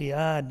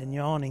glassy-eyed and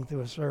yawning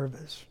through a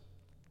service.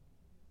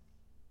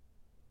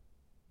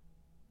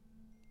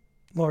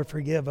 Lord,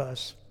 forgive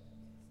us.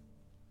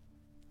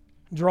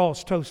 Draw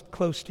us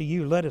close to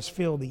you. Let us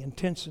feel the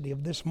intensity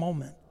of this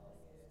moment.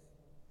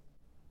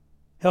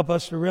 Help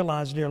us to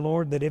realize, dear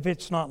Lord, that if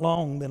it's not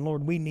long, then,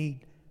 Lord, we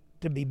need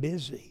to be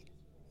busy.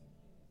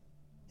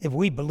 If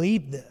we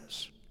believe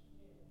this,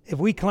 if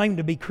we claim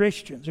to be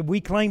Christians, if we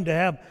claim to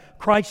have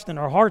Christ in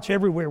our hearts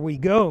everywhere we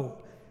go,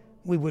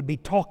 we would be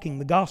talking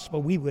the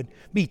gospel. We would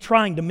be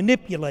trying to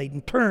manipulate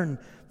and turn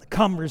the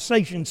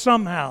conversation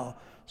somehow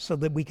so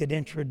that we could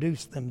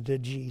introduce them to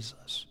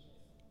Jesus.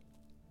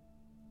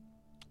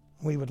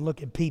 We would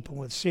look at people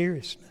with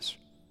seriousness,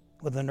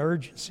 with an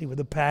urgency, with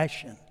a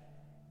passion,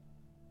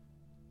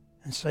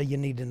 and say, you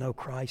need to know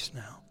Christ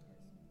now.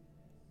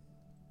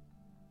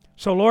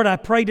 So, Lord, I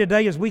pray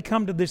today as we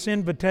come to this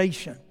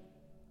invitation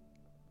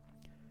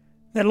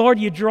that, Lord,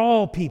 you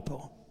draw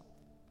people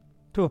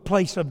to a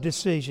place of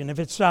decision. If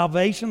it's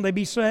salvation, they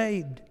be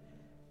saved.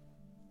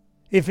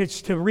 If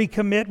it's to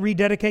recommit,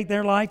 rededicate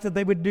their life, that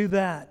they would do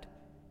that.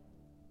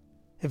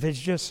 If it's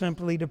just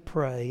simply to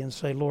pray and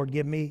say, Lord,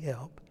 give me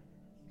help.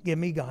 Give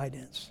me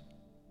guidance.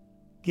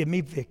 Give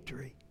me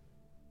victory.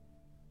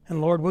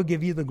 And Lord, we'll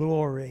give you the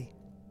glory.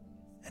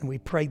 And we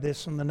pray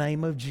this in the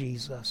name of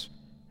Jesus.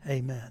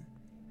 Amen.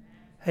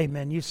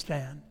 Amen. You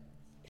stand.